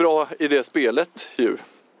väldigt, väldigt bra i det spelet ju.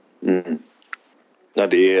 Ja,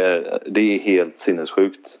 det är helt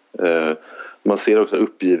sinnessjukt. Man ser också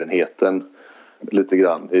uppgivenheten lite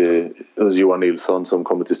grann hos Johan Nilsson som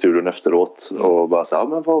kommer till studion efteråt och bara så här,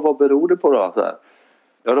 men vad beror det på då? Så här,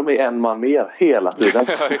 ja, de är en man mer hela tiden.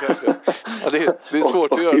 Ja, det är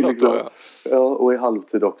svårt att göra något då. Ja, och i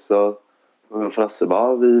halvtid också. Frasse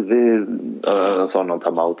bara, vi sa någon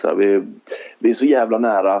timeout så här, vi är så jävla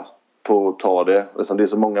nära på att ta det. Alltså, det är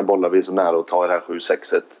så många bollar, vi är så nära att ta det här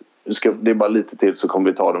 7-6-1. Det är bara lite till så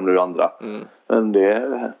kommer vi ta dem nu andra. Men de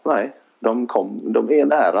är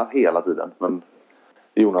nära hela tiden. Men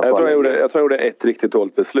Jonas jag tror jag gjorde ett riktigt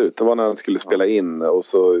dåligt beslut. Det var när han skulle spela in och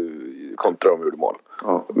så kontrade de och gjorde mål.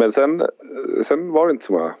 Ja. Men sen var det inte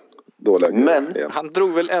så många dåliga. Men han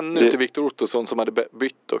drog väl ännu till Viktor Ottosson som hade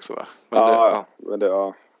bytt också, va? Men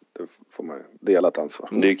det får man dela ett ansvar.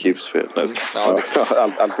 Det är Kifs fel.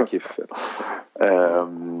 Allt är Kifs fel.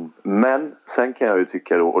 Men sen kan jag ju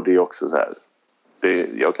tycka då, och det är också så här,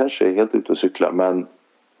 jag kanske är helt ute och cyklar, men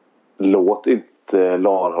låt inte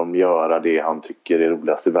Larholm göra det han tycker är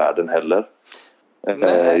roligast i världen heller.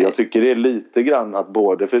 Jag tycker det är lite grann att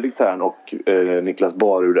både Fredrik Thern och Niklas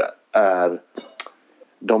Barud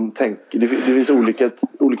det finns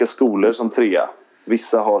olika skolor som trea.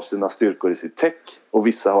 Vissa har sina styrkor i sitt tech och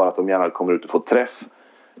vissa har att de gärna kommer ut och får träff.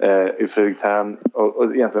 I Fredrik Thern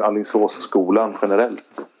och egentligen Alingsåsskolan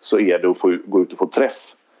generellt så är det att få gå ut och få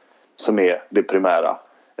träff som är det primära.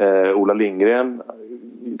 Ola Lindgren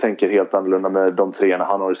tänker helt annorlunda med de treorna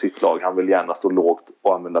han har i sitt lag. Han vill gärna stå lågt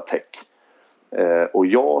och använda tech. Och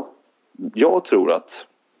jag tror att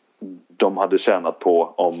de hade tjänat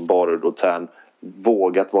på om Barud och Thern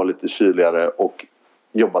vågat vara lite kyligare och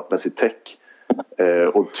jobbat med sitt tech.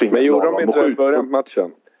 Och men gjorde de inte i början på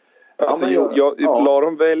matchen? Alltså,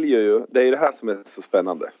 Larholm väljer ju, det är det här som är så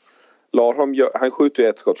spännande. Larholm han skjuter ju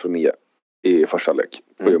ett skott från 9 i första halvlek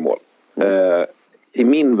och gör mål. I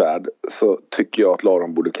min värld så tycker jag att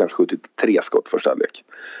Larholm borde kanske skjutit 3 skott första halvlek.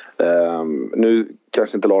 Nu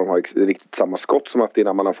kanske inte Larholm har riktigt samma skott som haft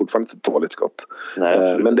innan, man har fortfarande ett dåligt skott.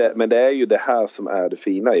 Nej, men det är ju det här som är det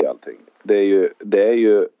fina i allting. Det är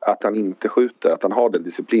ju att han inte skjuter, att han har den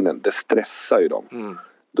disciplinen. Det stressar ju dem.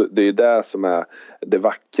 Det är ju det som är det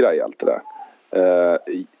vackra i allt det där.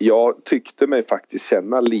 Jag tyckte mig faktiskt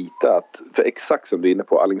känna lite att, för exakt som du är inne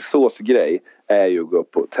på, Alingsås grej är ju att gå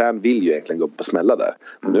upp och Thern vill ju egentligen gå upp och smälla där.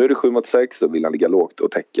 Men nu är det 7-6 och vill han ligga lågt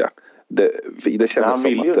och täcka. Det känns han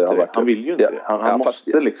som att det har varit... Han vill ju inte. Han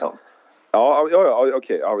måste liksom. Ja,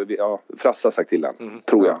 okej. Frasse har sagt till han,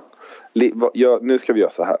 tror jag. Nu ska vi göra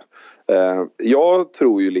så här. Jag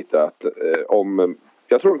tror ju lite att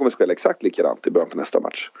jag tror de kommer spela exakt likadant i början på nästa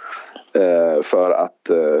match. För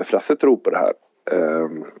att Frasse tror på det här.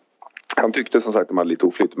 Han tyckte som sagt att de hade lite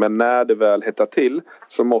oflyt. Men när det väl hettar till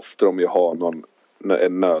så måste de ju ha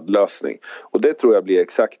en nödlösning. Och det tror jag blir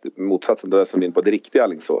exakt motsatsen till det som är in på det riktiga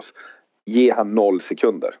Alingsås. Ge han 0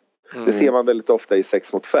 sekunder. Det ser man väldigt ofta i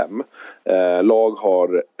 6 mot 5. Lag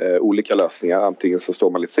har olika lösningar. Antingen så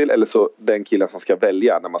står man lite still eller så den killen som ska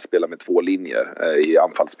välja när man spelar med 2 linjer i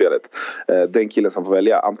anfallsspelet. Den killen som får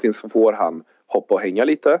välja, antingen så får han hoppa och hänga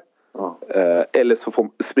lite. Eller så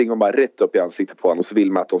springer man bara rätt upp i ansiktet på honom och så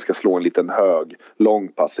vill man att de ska slå en liten lång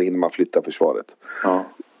pass så hinner man flytta försvaret.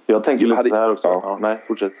 Jag tänker lite så här också. Nej,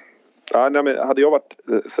 fortsätt. Nej, men hade jag varit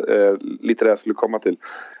lite där jag skulle komma till.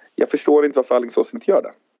 Jag förstår inte varför Alingsås inte gör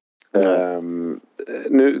det.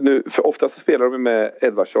 Nu för ofta så spelar de med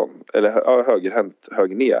Edvardsson eller högerhänt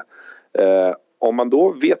högernia. Om man då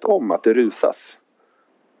vet om att det rusas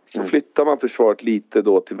så flyttar man försvaret lite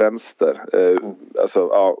då till vänster.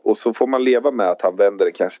 Och så får man leva med att han vänder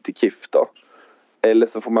det kanske till Kif då. Eller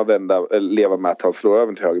så får man leva med att han slår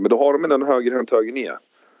över till höger. Men då har de en högerhänt högernia.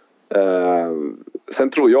 Sen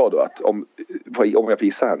tror jag då att om jag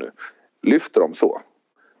visar här nu, lyfter de så,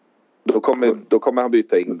 då kommer han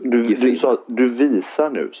byta in. Du visar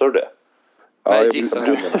nu, sa du det? Ja, jag gissar.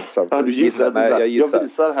 Du gissar. Nej, jag gissar. Jag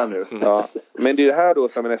visar här nu. Ja. Men det är det här då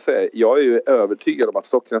som jag säger. Jag är ju övertygad om att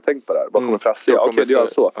Stocken har tänkt på det här. Vad kommer Frasse? Okej, det gör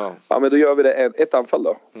så. Ja, men då gör vi det ett anfall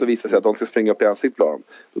då. Så visar sig att de ska springa upp i ansiktet på dem.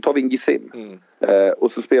 Då tar vi en Gisim.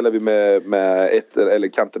 Och så spelar vi med eller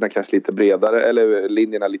kanterna kanske lite bredare. Eller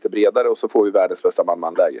linjerna lite bredare. Och så får vi världens bästa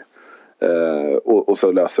man-läge. Och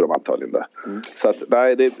så löser de antagligen det. Så att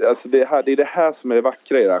nej, det är det här som är det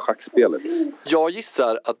vackra i det här schackspelet. Jag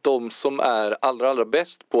gissar att de som är allra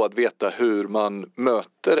bäst på att veta hur man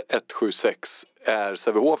möter ett 7-6 är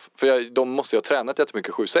Sävehof. För de måste ju ha tränat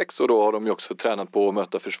jättemycket 7-6 och då har de ju också tränat på att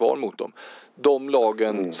möta försvar mot dem. De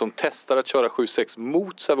lagen som testar att köra 7-6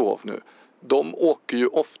 mot Sävehof nu, de åker ju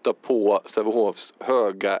ofta på Sävehofs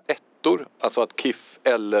höga ettor. Alltså att Kiff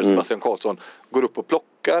eller Sebastian Karlsson går upp och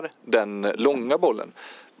plockar den långa bollen.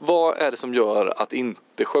 Vad är det som gör att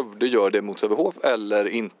inte Skövde gör det mot Sävehof eller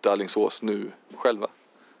inte Alingsås nu själva?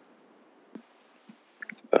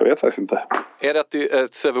 Jag vet faktiskt inte. Är det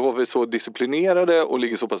att Sävehof är så disciplinerade och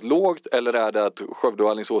ligger så pass lågt, eller är det att Skövde och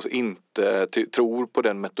Alingsås inte tror på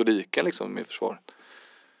den metodiken liksom i försvaret?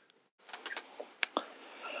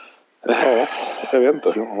 Ja, jag vet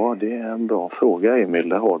inte. Ja, det är en bra fråga, Emil.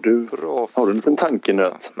 Där har du en liten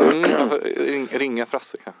tankenöt. Ringa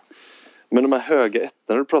Frasse kanske. Men de här höga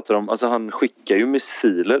ettorna du pratar om, alltså han skickar ju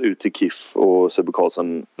missiler ut till Kiff och Sebbe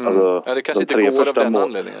Karlsson. Alltså, det kanske inte går av den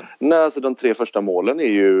anledningen. Nej, alltså de 3 första målen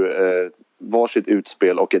är ju varsitt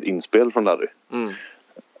utspel och ett inspel från Larry.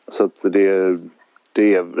 Så att det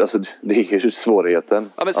är ju svårigheten.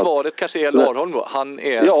 Ja, men svaret kanske är Larholm då. Han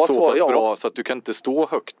är så pass bra så att du kan inte stå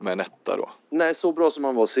högt med en etta då. Nej, så bra som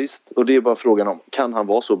han var sist. Och det är bara frågan om, kan han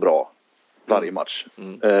vara så bra varje match?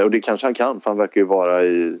 Och det kanske han kan, för han verkar ju vara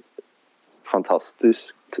i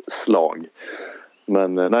fantastiskt slag.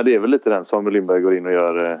 Men nej, det är väl lite den Samuel Lindberg går in och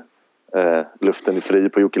gör luften är fri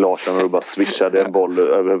på Jocke Larsson och bara swishade en boll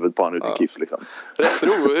över huvudet på han ut i Kiff liksom. Rätt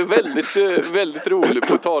roligt, väldigt roligt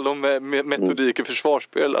på tal om metodik i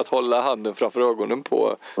försvarsspel att hålla handen framför ögonen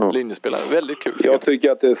på linjespelaren. Väldigt kul. Jag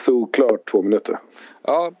tycker att det är så klart 2 minuter.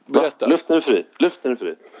 Ja, berätta. Luften är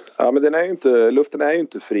fri. Ja, men luften är ju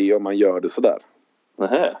inte fri om man gör det sådär.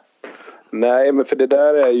 Nej, men för det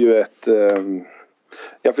där är ju ett...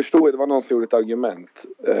 jag förstår, det var någon som gjorde ett argument.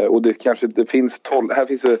 Och det kanske inte finns... Här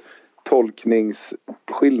finns det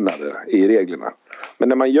tolkningsskillnader i reglerna. Men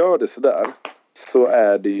när man gör det sådär så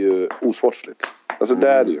är det ju osportsligt. Alltså det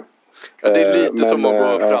är det ju. Ja, det är lite som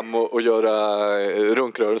att gå fram och göra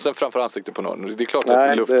runkrörelsen framför ansiktet på någon. Det är klart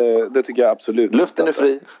att luft... det tycker jag absolut. Luften är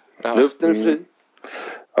fri. Luften är fri.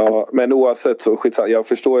 Ja, men oavsett så skitsamma. Jag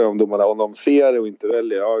förstår ju om de ser det och inte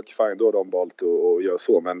väljer. Ja, fine, då har de valt och gör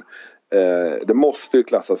så. Men det måste ju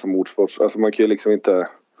klassas som mordsport. Alltså man kan ju liksom inte...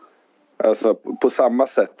 Alltså på samma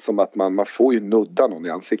sätt som att man får ju nudda någon i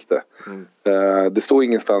ansiktet. Det står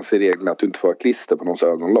ingenstans i reglerna att du inte får ha klister på någons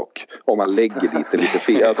ögonlock. Om man lägger dit det lite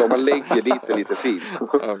fint. Alltså om man lägger dit det lite fint.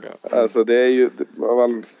 Alltså det är ju...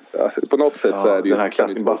 på något sätt så är det ju... Den här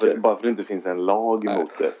klassen, bara för att det inte finns en lag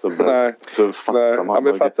emot det. Så fattar man.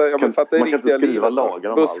 Man kan inte skriva lagar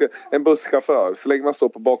om allt. En busschaufför. Så länge man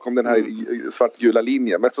står bakom den här svartgula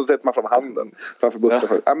linjen. Men så sätter man fram handen framför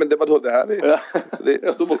busschauffören. Ja, men det var då det här är...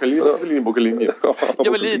 Jag står bakom linjen. Ja,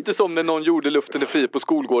 men lite som när någon gjorde luften är fri på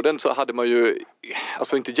skolgården så hade man ju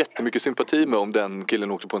alltså inte jättemycket sympati med om den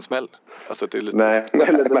killen åkte på en smäll. Alltså det är lite... Nej,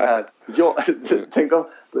 eller den här. Tänk om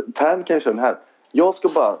Tern kanske den här. Jag ska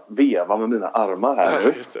bara veva med mina armar här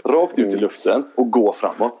nu. Rakt ut i luften och gå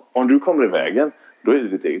framåt. Om du kommer i vägen, då är det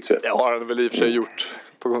ditt eget fel. Det har han väl i och för sig gjort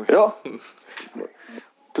på gång. Ja,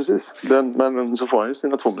 precis. Men så får han ju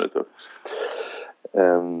sina 2 minuter.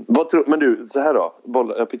 Men du, så här då.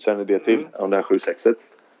 Jag pitchar en idé till om det här 7-6-et.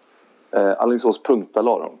 Alingsås punktar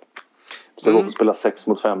Laron. Sävehof spelar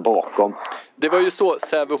 6-5 bakom. Det var ju så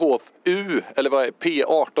Sävehof U, eller vad är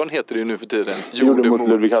P18 heter det ju nu för tiden. Gjorde mot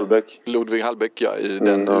Ludvig Hallbäck. Ludvig Hallbäck, ja, i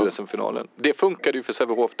den USM-finalen. Det funkade ju för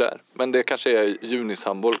Sävehof där. Men det kanske är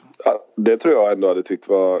junishandboll. Ja, det tror jag ändå hade tyckt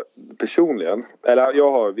var personligen. Eller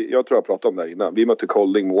jag tror jag pratade om det här innan. Vi mötte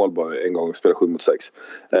Kolding Målborg en gång och spelade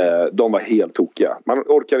 7-6. De var helt tokiga. Man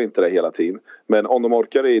orkar inte det hela tiden. Men om de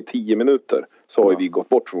orkar det i 10 minuter så har vi gått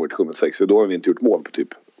bort från vårt 7-6. För då har vi inte gjort mål på typ...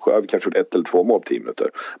 Vi kanske gjort 1 eller 2 mål på 10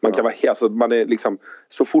 minuter. Man kan vara alltså man är liksom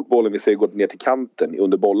så fort bollen vi ser går ner till kanten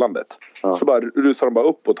under bollandet. Så bara rusar de bara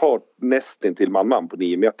upp och tar nästan till man på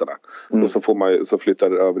 9 meterna. Och så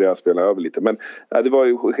flyttar övriga spelare över lite. Men det var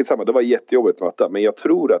ju skitsamma, det var jättejobbigt att möta. Men jag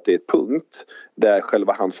tror att det är ett punkt där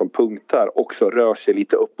själva han som punktar också rör sig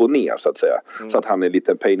lite upp och ner så att säga. Så att han är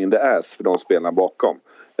lite en pain in the ass för de spelarna bakom.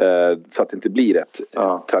 Så att det inte blir ett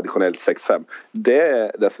traditionellt 6-5.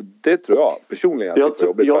 Det tror jag personligen är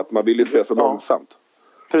jobbigt för att man vill ju spela så långsamt.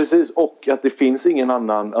 Precis, och att det finns ingen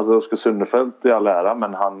annan, alltså Oskar Sundefelt i all ära,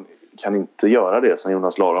 men han kan inte göra det som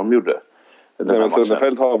Jonas Larom gjorde. Nej, men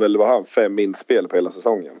Sundefelt har väl 5 inspel på hela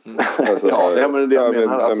säsongen. Alltså, men det jag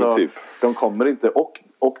menar, alltså, typ. De kommer inte,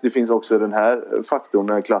 och det finns också den här faktorn,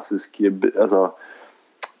 en klassisk, alltså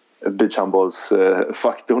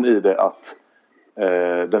beachhandbollsfaktorn i det att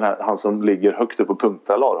han som ligger högt upp på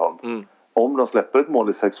punkten, Larholm, om de släpper ett mål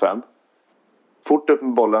i 6-5, fort upp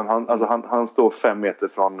med bollen, han står 5 meter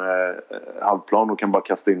från halvplan och kan bara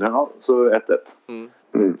kasta in den, så 1-1.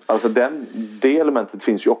 Alltså det elementet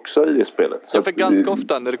finns ju också i det spelet. Ja, för ganska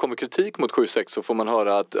ofta när det kommer kritik mot 7-6 så får man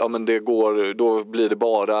höra att men då blir det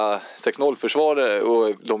bara 6-0 försvar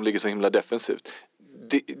och de ligger så himla defensivt.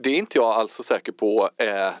 Det är inte jag alls så säker på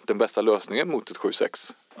är den bästa lösningen mot ett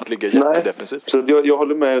 7-6. Att ligga jättedefensivt. Så jag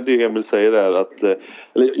håller med det Emil säger där.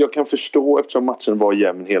 Eller jag kan förstå eftersom matchen var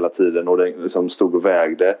jämn hela tiden och den liksom stod och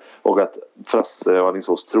vägde. Och att Frasse och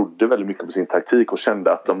Alingsås trodde väldigt mycket på sin taktik och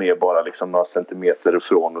kände att de är bara liksom några centimeter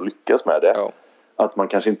ifrån och lyckas med det. Ja. Att man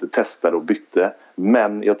kanske inte testade och bytte.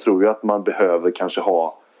 Men jag tror ju att man behöver kanske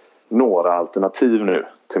ha några alternativ nu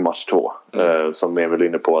till match 2. Som Emil är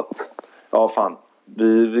inne på att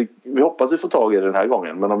vi hoppas vi får tag i den här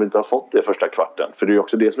gången. Men om vi inte har fått det första kvarten. För det är ju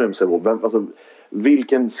också det som är med sig.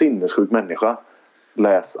 Vilken sinnessjuk människa.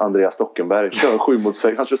 Läs Andreas Stockenberg. Kör 7 mot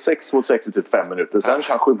 6. Han kör 6 mot 6 i typ 5 minuter. Sen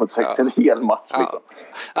kör han 7 mot 6 en hel match. Liksom.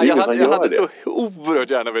 Jag hade så oerhört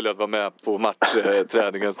gärna velat vara med på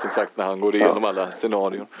matchträningen. Som sagt när han går igenom alla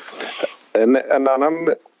scenarion. En annan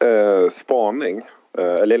spaning.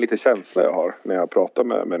 Eller lite känsla jag har när jag pratar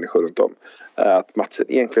med människor runt om, är att matchen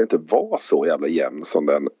egentligen inte var så jävla jämn som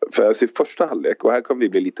den. För alltså i första halvlek, och här kommer vi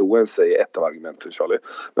bli lite oense i ett av argumenten, Charlie.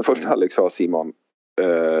 Men första halvlek så har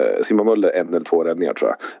Simon Möller 1 eller 2 räddningar,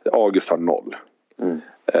 tror jag. August har 0.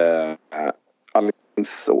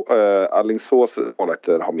 Alingsås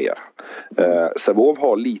har mer. Sävehof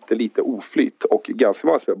har lite oflyt. Och ganska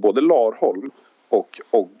många spelare, både Larholm och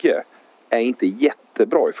Ogge, är inte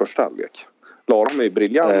jättebra i första halvlek. Larholm är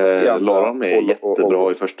briljant. Larholm är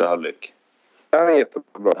jättebra i första halvlek. Han är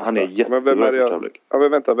jättebra. Han är jättebra i första halvlek. Ja,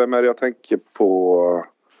 men vänta, vem är det jag tänker på?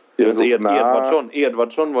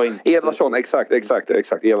 Edvardsson var inte... Edvardsson, exakt.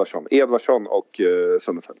 Edvardsson och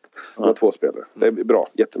Sundefelt. Det var 2 spelare. Det är bra,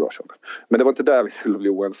 jättebra Charlie. Men det var inte där vi skulle bli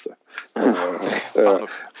oense.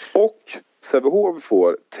 Och Sävehof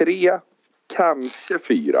får 3, kanske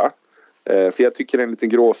 4. För jag tycker det är en liten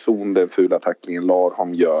gråzon, den fula tacklingen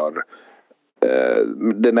Larholm gör.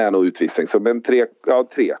 Den är nog utvisning. Så men 3.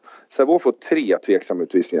 Sävehof får 3 tveksamma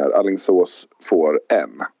utvisningar. Alingsås får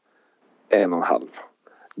 1,5.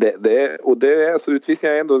 Det är så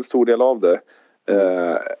utvisningar är ändå en stor del av det.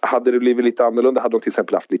 Hade det blivit lite annorlunda hade de till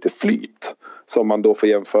exempel haft lite flyt. Som man då får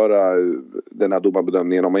jämföra den här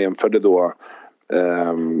domarbedömningen. Om man jämförde då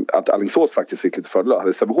att Alingsås faktiskt fick lite fördel.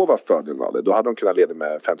 Hade Sävehof haft fördel av det, då hade de kunnat leda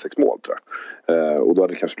med 5-6 mål, tror jag. Och då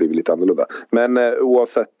hade det kanske blivit lite annorlunda. Men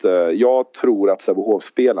oavsett, jag tror att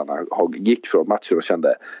Sävehof-spelarna gick från matchen och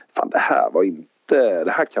kände, fan det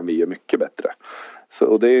här kan vi göra mycket bättre.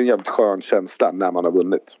 Och det är en jävligt skön känsla när man har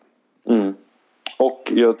vunnit.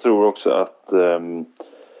 Och jag tror också att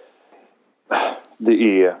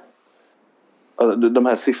det är de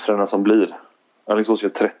här siffrorna som blir. Alingsås gör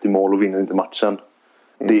 30 mål och vinner inte matchen.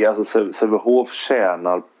 Det är alltså Sävehof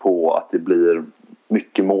tjänar på att det blir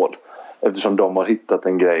mycket mål. Eftersom de har hittat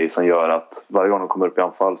en grej som gör att varje gång de kommer upp i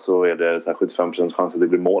anfall så är det så här 75% chans att det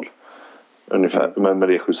blir mål. Ungefär, men med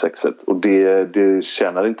det 7-6. Och det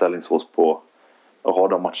tjänar inte Alingsås på att ha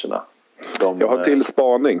de matcherna. Jag har till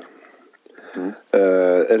spaning.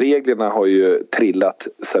 Reglerna har ju trillat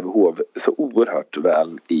Sävehof så oerhört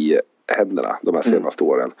väl i händerna de här senaste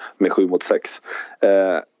åren med 7 mot 6.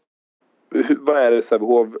 Vad är det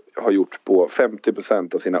Sävehof har gjort på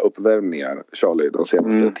 50% av sina uppvärmningar, Charlie, de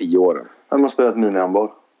senaste 10 åren? De har spelat minihandboll.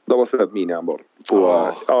 De har spelat minihandboll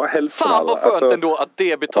på hälften. Fan vad skönt ändå att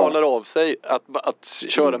det betalar av sig. Att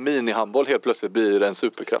köra minihandboll helt plötsligt blir en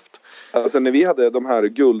superkraft. Alltså när vi hade de här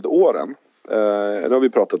guldåren, nu har vi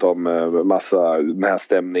pratat om massa med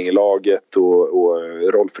stämning i laget och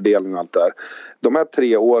rollfördelning och allt där. De här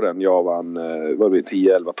 3 åren jag vann, var vi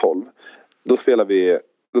 10, 11, 12. Då tränade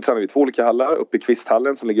vi 2 olika hallar. Uppe i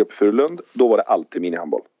Kvisthallen som ligger uppe i Furulund. Då var det alltid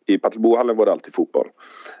minihandboll. I Pattelbohallen var det alltid fotboll.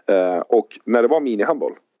 Och när det var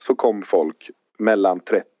minihandboll så kom folk mellan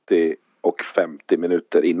 30 och 50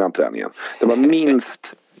 minuter innan träningen. Det var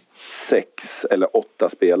minst 6 eller 8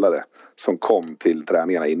 spelare som kom till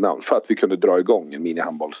träningarna innan. För att vi kunde dra igång en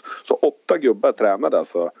minihandbolls. Så 8 gubbar tränade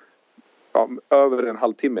alltså över en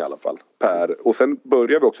halvtimme i alla fall. Och sen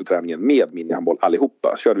började vi också träningen med minihandboll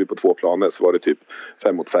allihopa. Körde vi på 2 planer så var det typ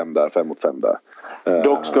 5 mot 5 där, 5 mot 5 där.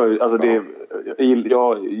 Dock ska ju, alltså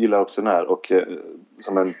jag gillar också den här och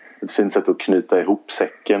som ett fint sätt att knyta ihop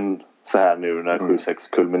säcken så här nu när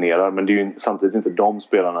 7-6 kulminerar. Men det är ju samtidigt inte de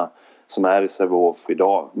spelarna som är i Sävehof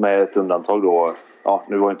idag. Med ett undantag då,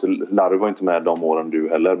 nu var inte Larry var inte med de åren du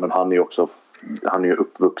heller, men han är ju också han är ju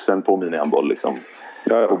uppvuxen på minihandboll liksom.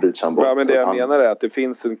 Och beachhandboll. Ja, men det jag menar är att det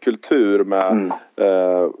finns en kultur med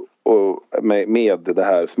det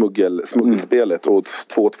här smuggelspelet och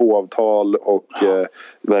 2-2-avtal och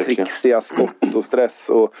trixiga skott och stress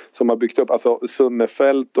och som har byggt upp, alltså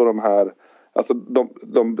Sunnefelt och de här, alltså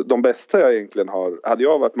de bästa jag egentligen hade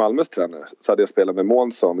jag varit Malmös tränare så hade jag spelat med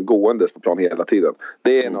Månsson gåendes på plan hela tiden.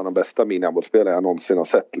 Det är en av de bästa minihandbollsspelare jag någonsin har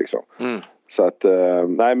sett liksom. Så att,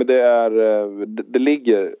 nej men det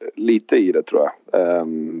ligger lite i det tror jag.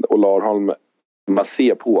 Och Larholm, man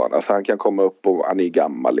ser på honom, alltså han kan komma upp och han är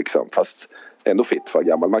gammal liksom, fast ändå fit för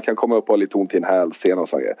gammal. Man kan komma upp och ha lite ont i en hälsena och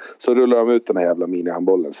så rullar de ut den här jävla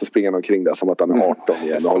minihandbollen, så springer han omkring där som att han är 18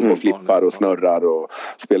 igen och håller på och flippar och snurrar och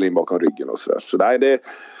spelar in bakom ryggen och sådär. Så nej, det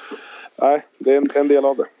är en del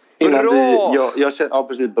av det. Jag känner,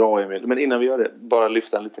 precis, bra Emil. Men innan vi gör det, bara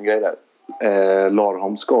lyfta en liten grej där.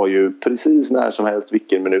 Larholm ska ju precis när som helst,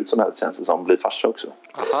 vilken minut som helst känns det som, bli farsa också.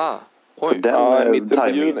 Aha. Oj. Den mitten på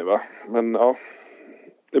juni va? Men ja.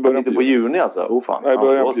 Det börjar inte på juni alltså? Fan. Nej,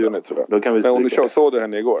 början på juni tror jag. Då kan vi men såg du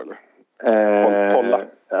henne igår eller? Kolla.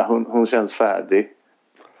 Hon känns färdig.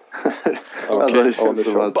 Okay.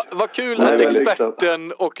 Vad kul att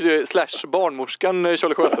experten och / barnmorskan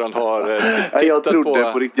Charlie Sjöstrand har tittat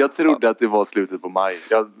på. Jag trodde att det var slutet på maj.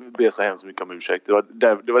 Jag ber så hemskt mycket om ursäkt. Det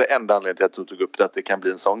var det enda anledningen till att jag tog upp det, att det kan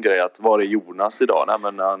bli en sån grej att var är Jonas idag? Nej,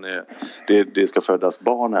 men det ska födas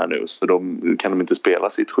barn här nu, så kan de inte spela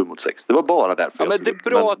sitt 7-6. Det var bara därför. Ja, men det är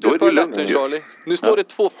bra att du har lärt den, Charlie. Nu står det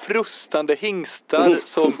 2 frustande hingstar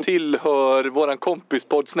som tillhör våran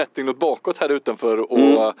kompispodd Snetting något bakåt här utanför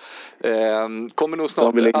och kommer nog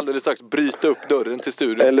snart alldeles strax bryta upp dörren till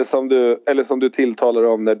studion. Eller som du tilltalar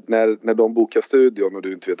om när de bokar studion och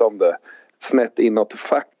du inte vet om det. Snett inåt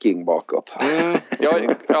fucking bakåt. Jag vet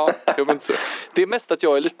inte. Det är mest att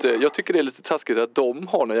jag tycker det är lite taskigt att de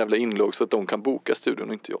har någon jävla inlogg så att de kan boka studion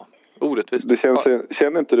och inte jag. Orättvist.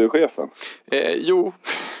 Känner inte du chefen? Jo,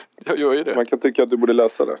 jag gör ju det. Man kan tycka att du borde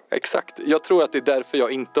lösa det. Exakt. Jag tror att det är därför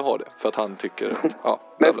jag inte har det. För att han tycker att,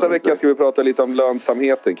 nästa vecka ska vi prata lite om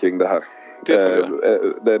lönsamheten kring det här. Det ska vi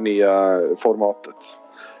göra. Det nya formatet.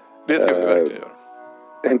 Det ska vi verkligen göra.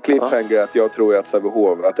 En cliffhanger att jag tror att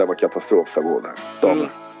Sävehof, att det var katastrof Sävehof där.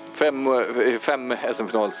 5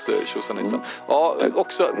 SM-finals tjosanissa. Ja,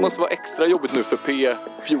 också måste vara extra jobbigt nu för P14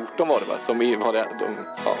 var det va? Som var det,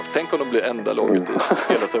 tänk om de blir enda laget i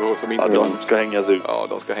hela Sävehof som inte de ska hängas ut. Ja,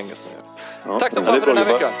 de ska hängas ner. Ja. Tack så mycket för den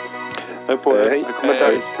här veckan. Hej.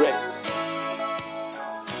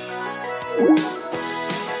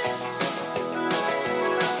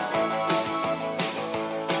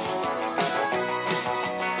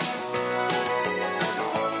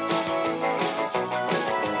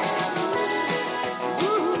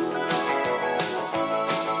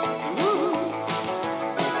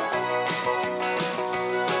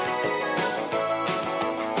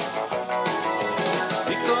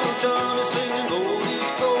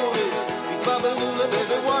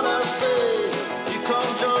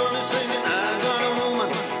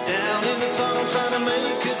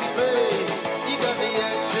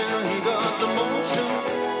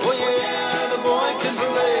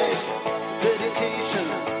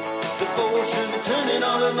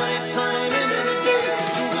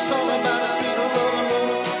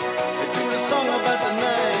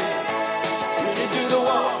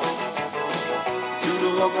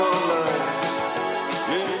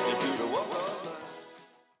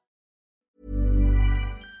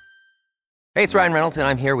 Hey, it's Ryan Reynolds, and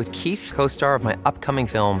I'm here with Keith, co-star of my upcoming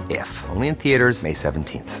film, If, only in theaters May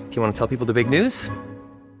 17th. Do you want to tell people the big news?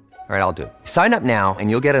 All right, I'll do it. Sign up now and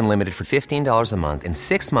you'll get unlimited for $15 a month and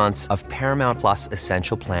 6 months of Paramount Plus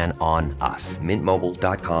Essential Plan on us.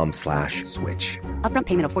 MintMobile.com/switch. Upfront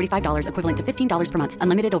payment of $45 equivalent to $15 per month.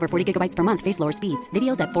 Unlimited over 40 gigabytes per month. Face lower speeds.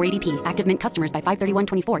 Videos at 480p. Active Mint customers by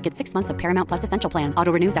 531.24 get 6 months of Paramount Plus Essential Plan.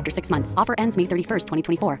 Auto renews after 6 months. Offer ends May 31st,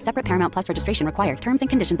 2024. Separate Paramount Plus registration required. Terms and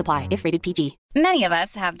conditions apply if rated PG. Many of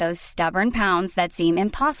us have those stubborn pounds that seem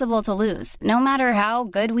impossible to lose, no matter how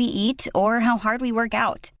good we eat or how hard we work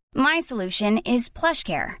out. My solution is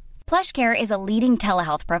PlushCare. PlushCare is a leading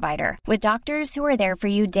telehealth provider with doctors who are there for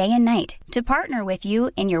you day and night to partner with you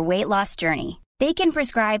in your weight loss journey. They can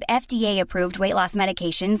prescribe FDA-approved weight loss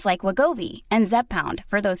medications like Wegovy and Zepbound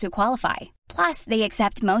for those who qualify. Plus, they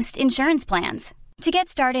accept most insurance plans. To get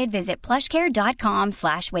started, visit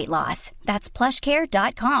plushcare.com/weightloss. That's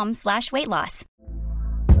plushcare.com/weightloss.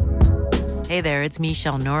 Hey there, it's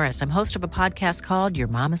Michelle Norris. I'm host of a podcast called Your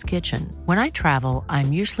Mama's Kitchen. When I travel,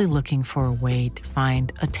 I'm usually looking for a way to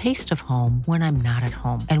find a taste of home when I'm not at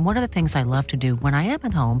home. And one of the things I love to do when I am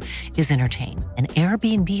at home is entertain. And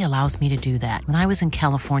Airbnb allows me to do that. When I was in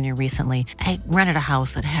California recently, I rented a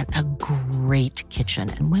house that had a great kitchen.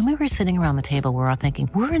 And when we were sitting around the table, we're all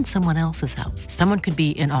thinking, we're in someone else's house. Someone could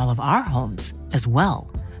be in all of our homes as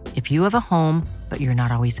well. If you have a home, but you're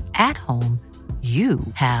not always at home, you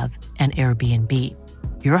have an Airbnb.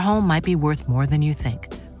 Your home might be worth more than you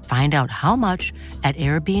think. Find out how much at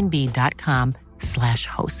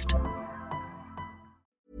airbnb.com/host.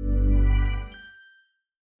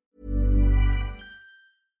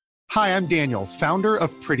 Hi, I'm Daniel, founder of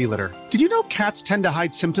Pretty Litter. Did you know cats tend to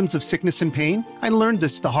hide symptoms of sickness and pain? I learned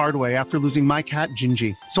this the hard way after losing my cat,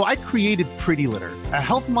 Gingy. So I created Pretty Litter, a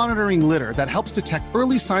health monitoring litter that helps detect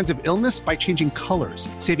early signs of illness by changing colors,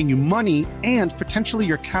 saving you money and potentially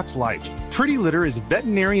your cat's life. Pretty Litter is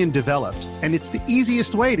veterinarian developed, and it's the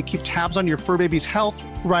easiest way to keep tabs on your fur baby's health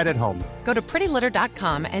right at home. Go to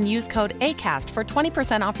prettylitter.com and use code ACAST for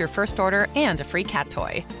 20% off your first order and a free cat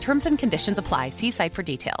toy. Terms and conditions apply. See site for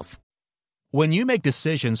details. When you make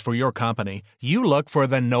decisions for your company, you look for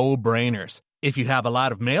the no-brainers. If you have a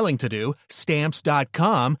lot of mailing to do,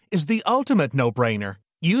 Stamps.com is the ultimate no-brainer.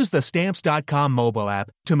 Use the Stamps.com mobile app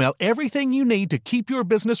to mail everything you need to keep your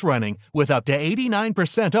business running with up to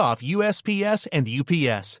 89% off USPS and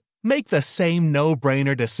UPS. Make the same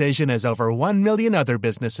no-brainer decision as over 1 million other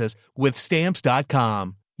businesses with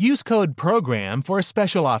Stamps.com. Use code PROGRAM for a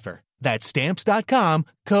special offer. That's Stamps.com,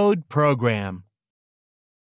 code PROGRAM.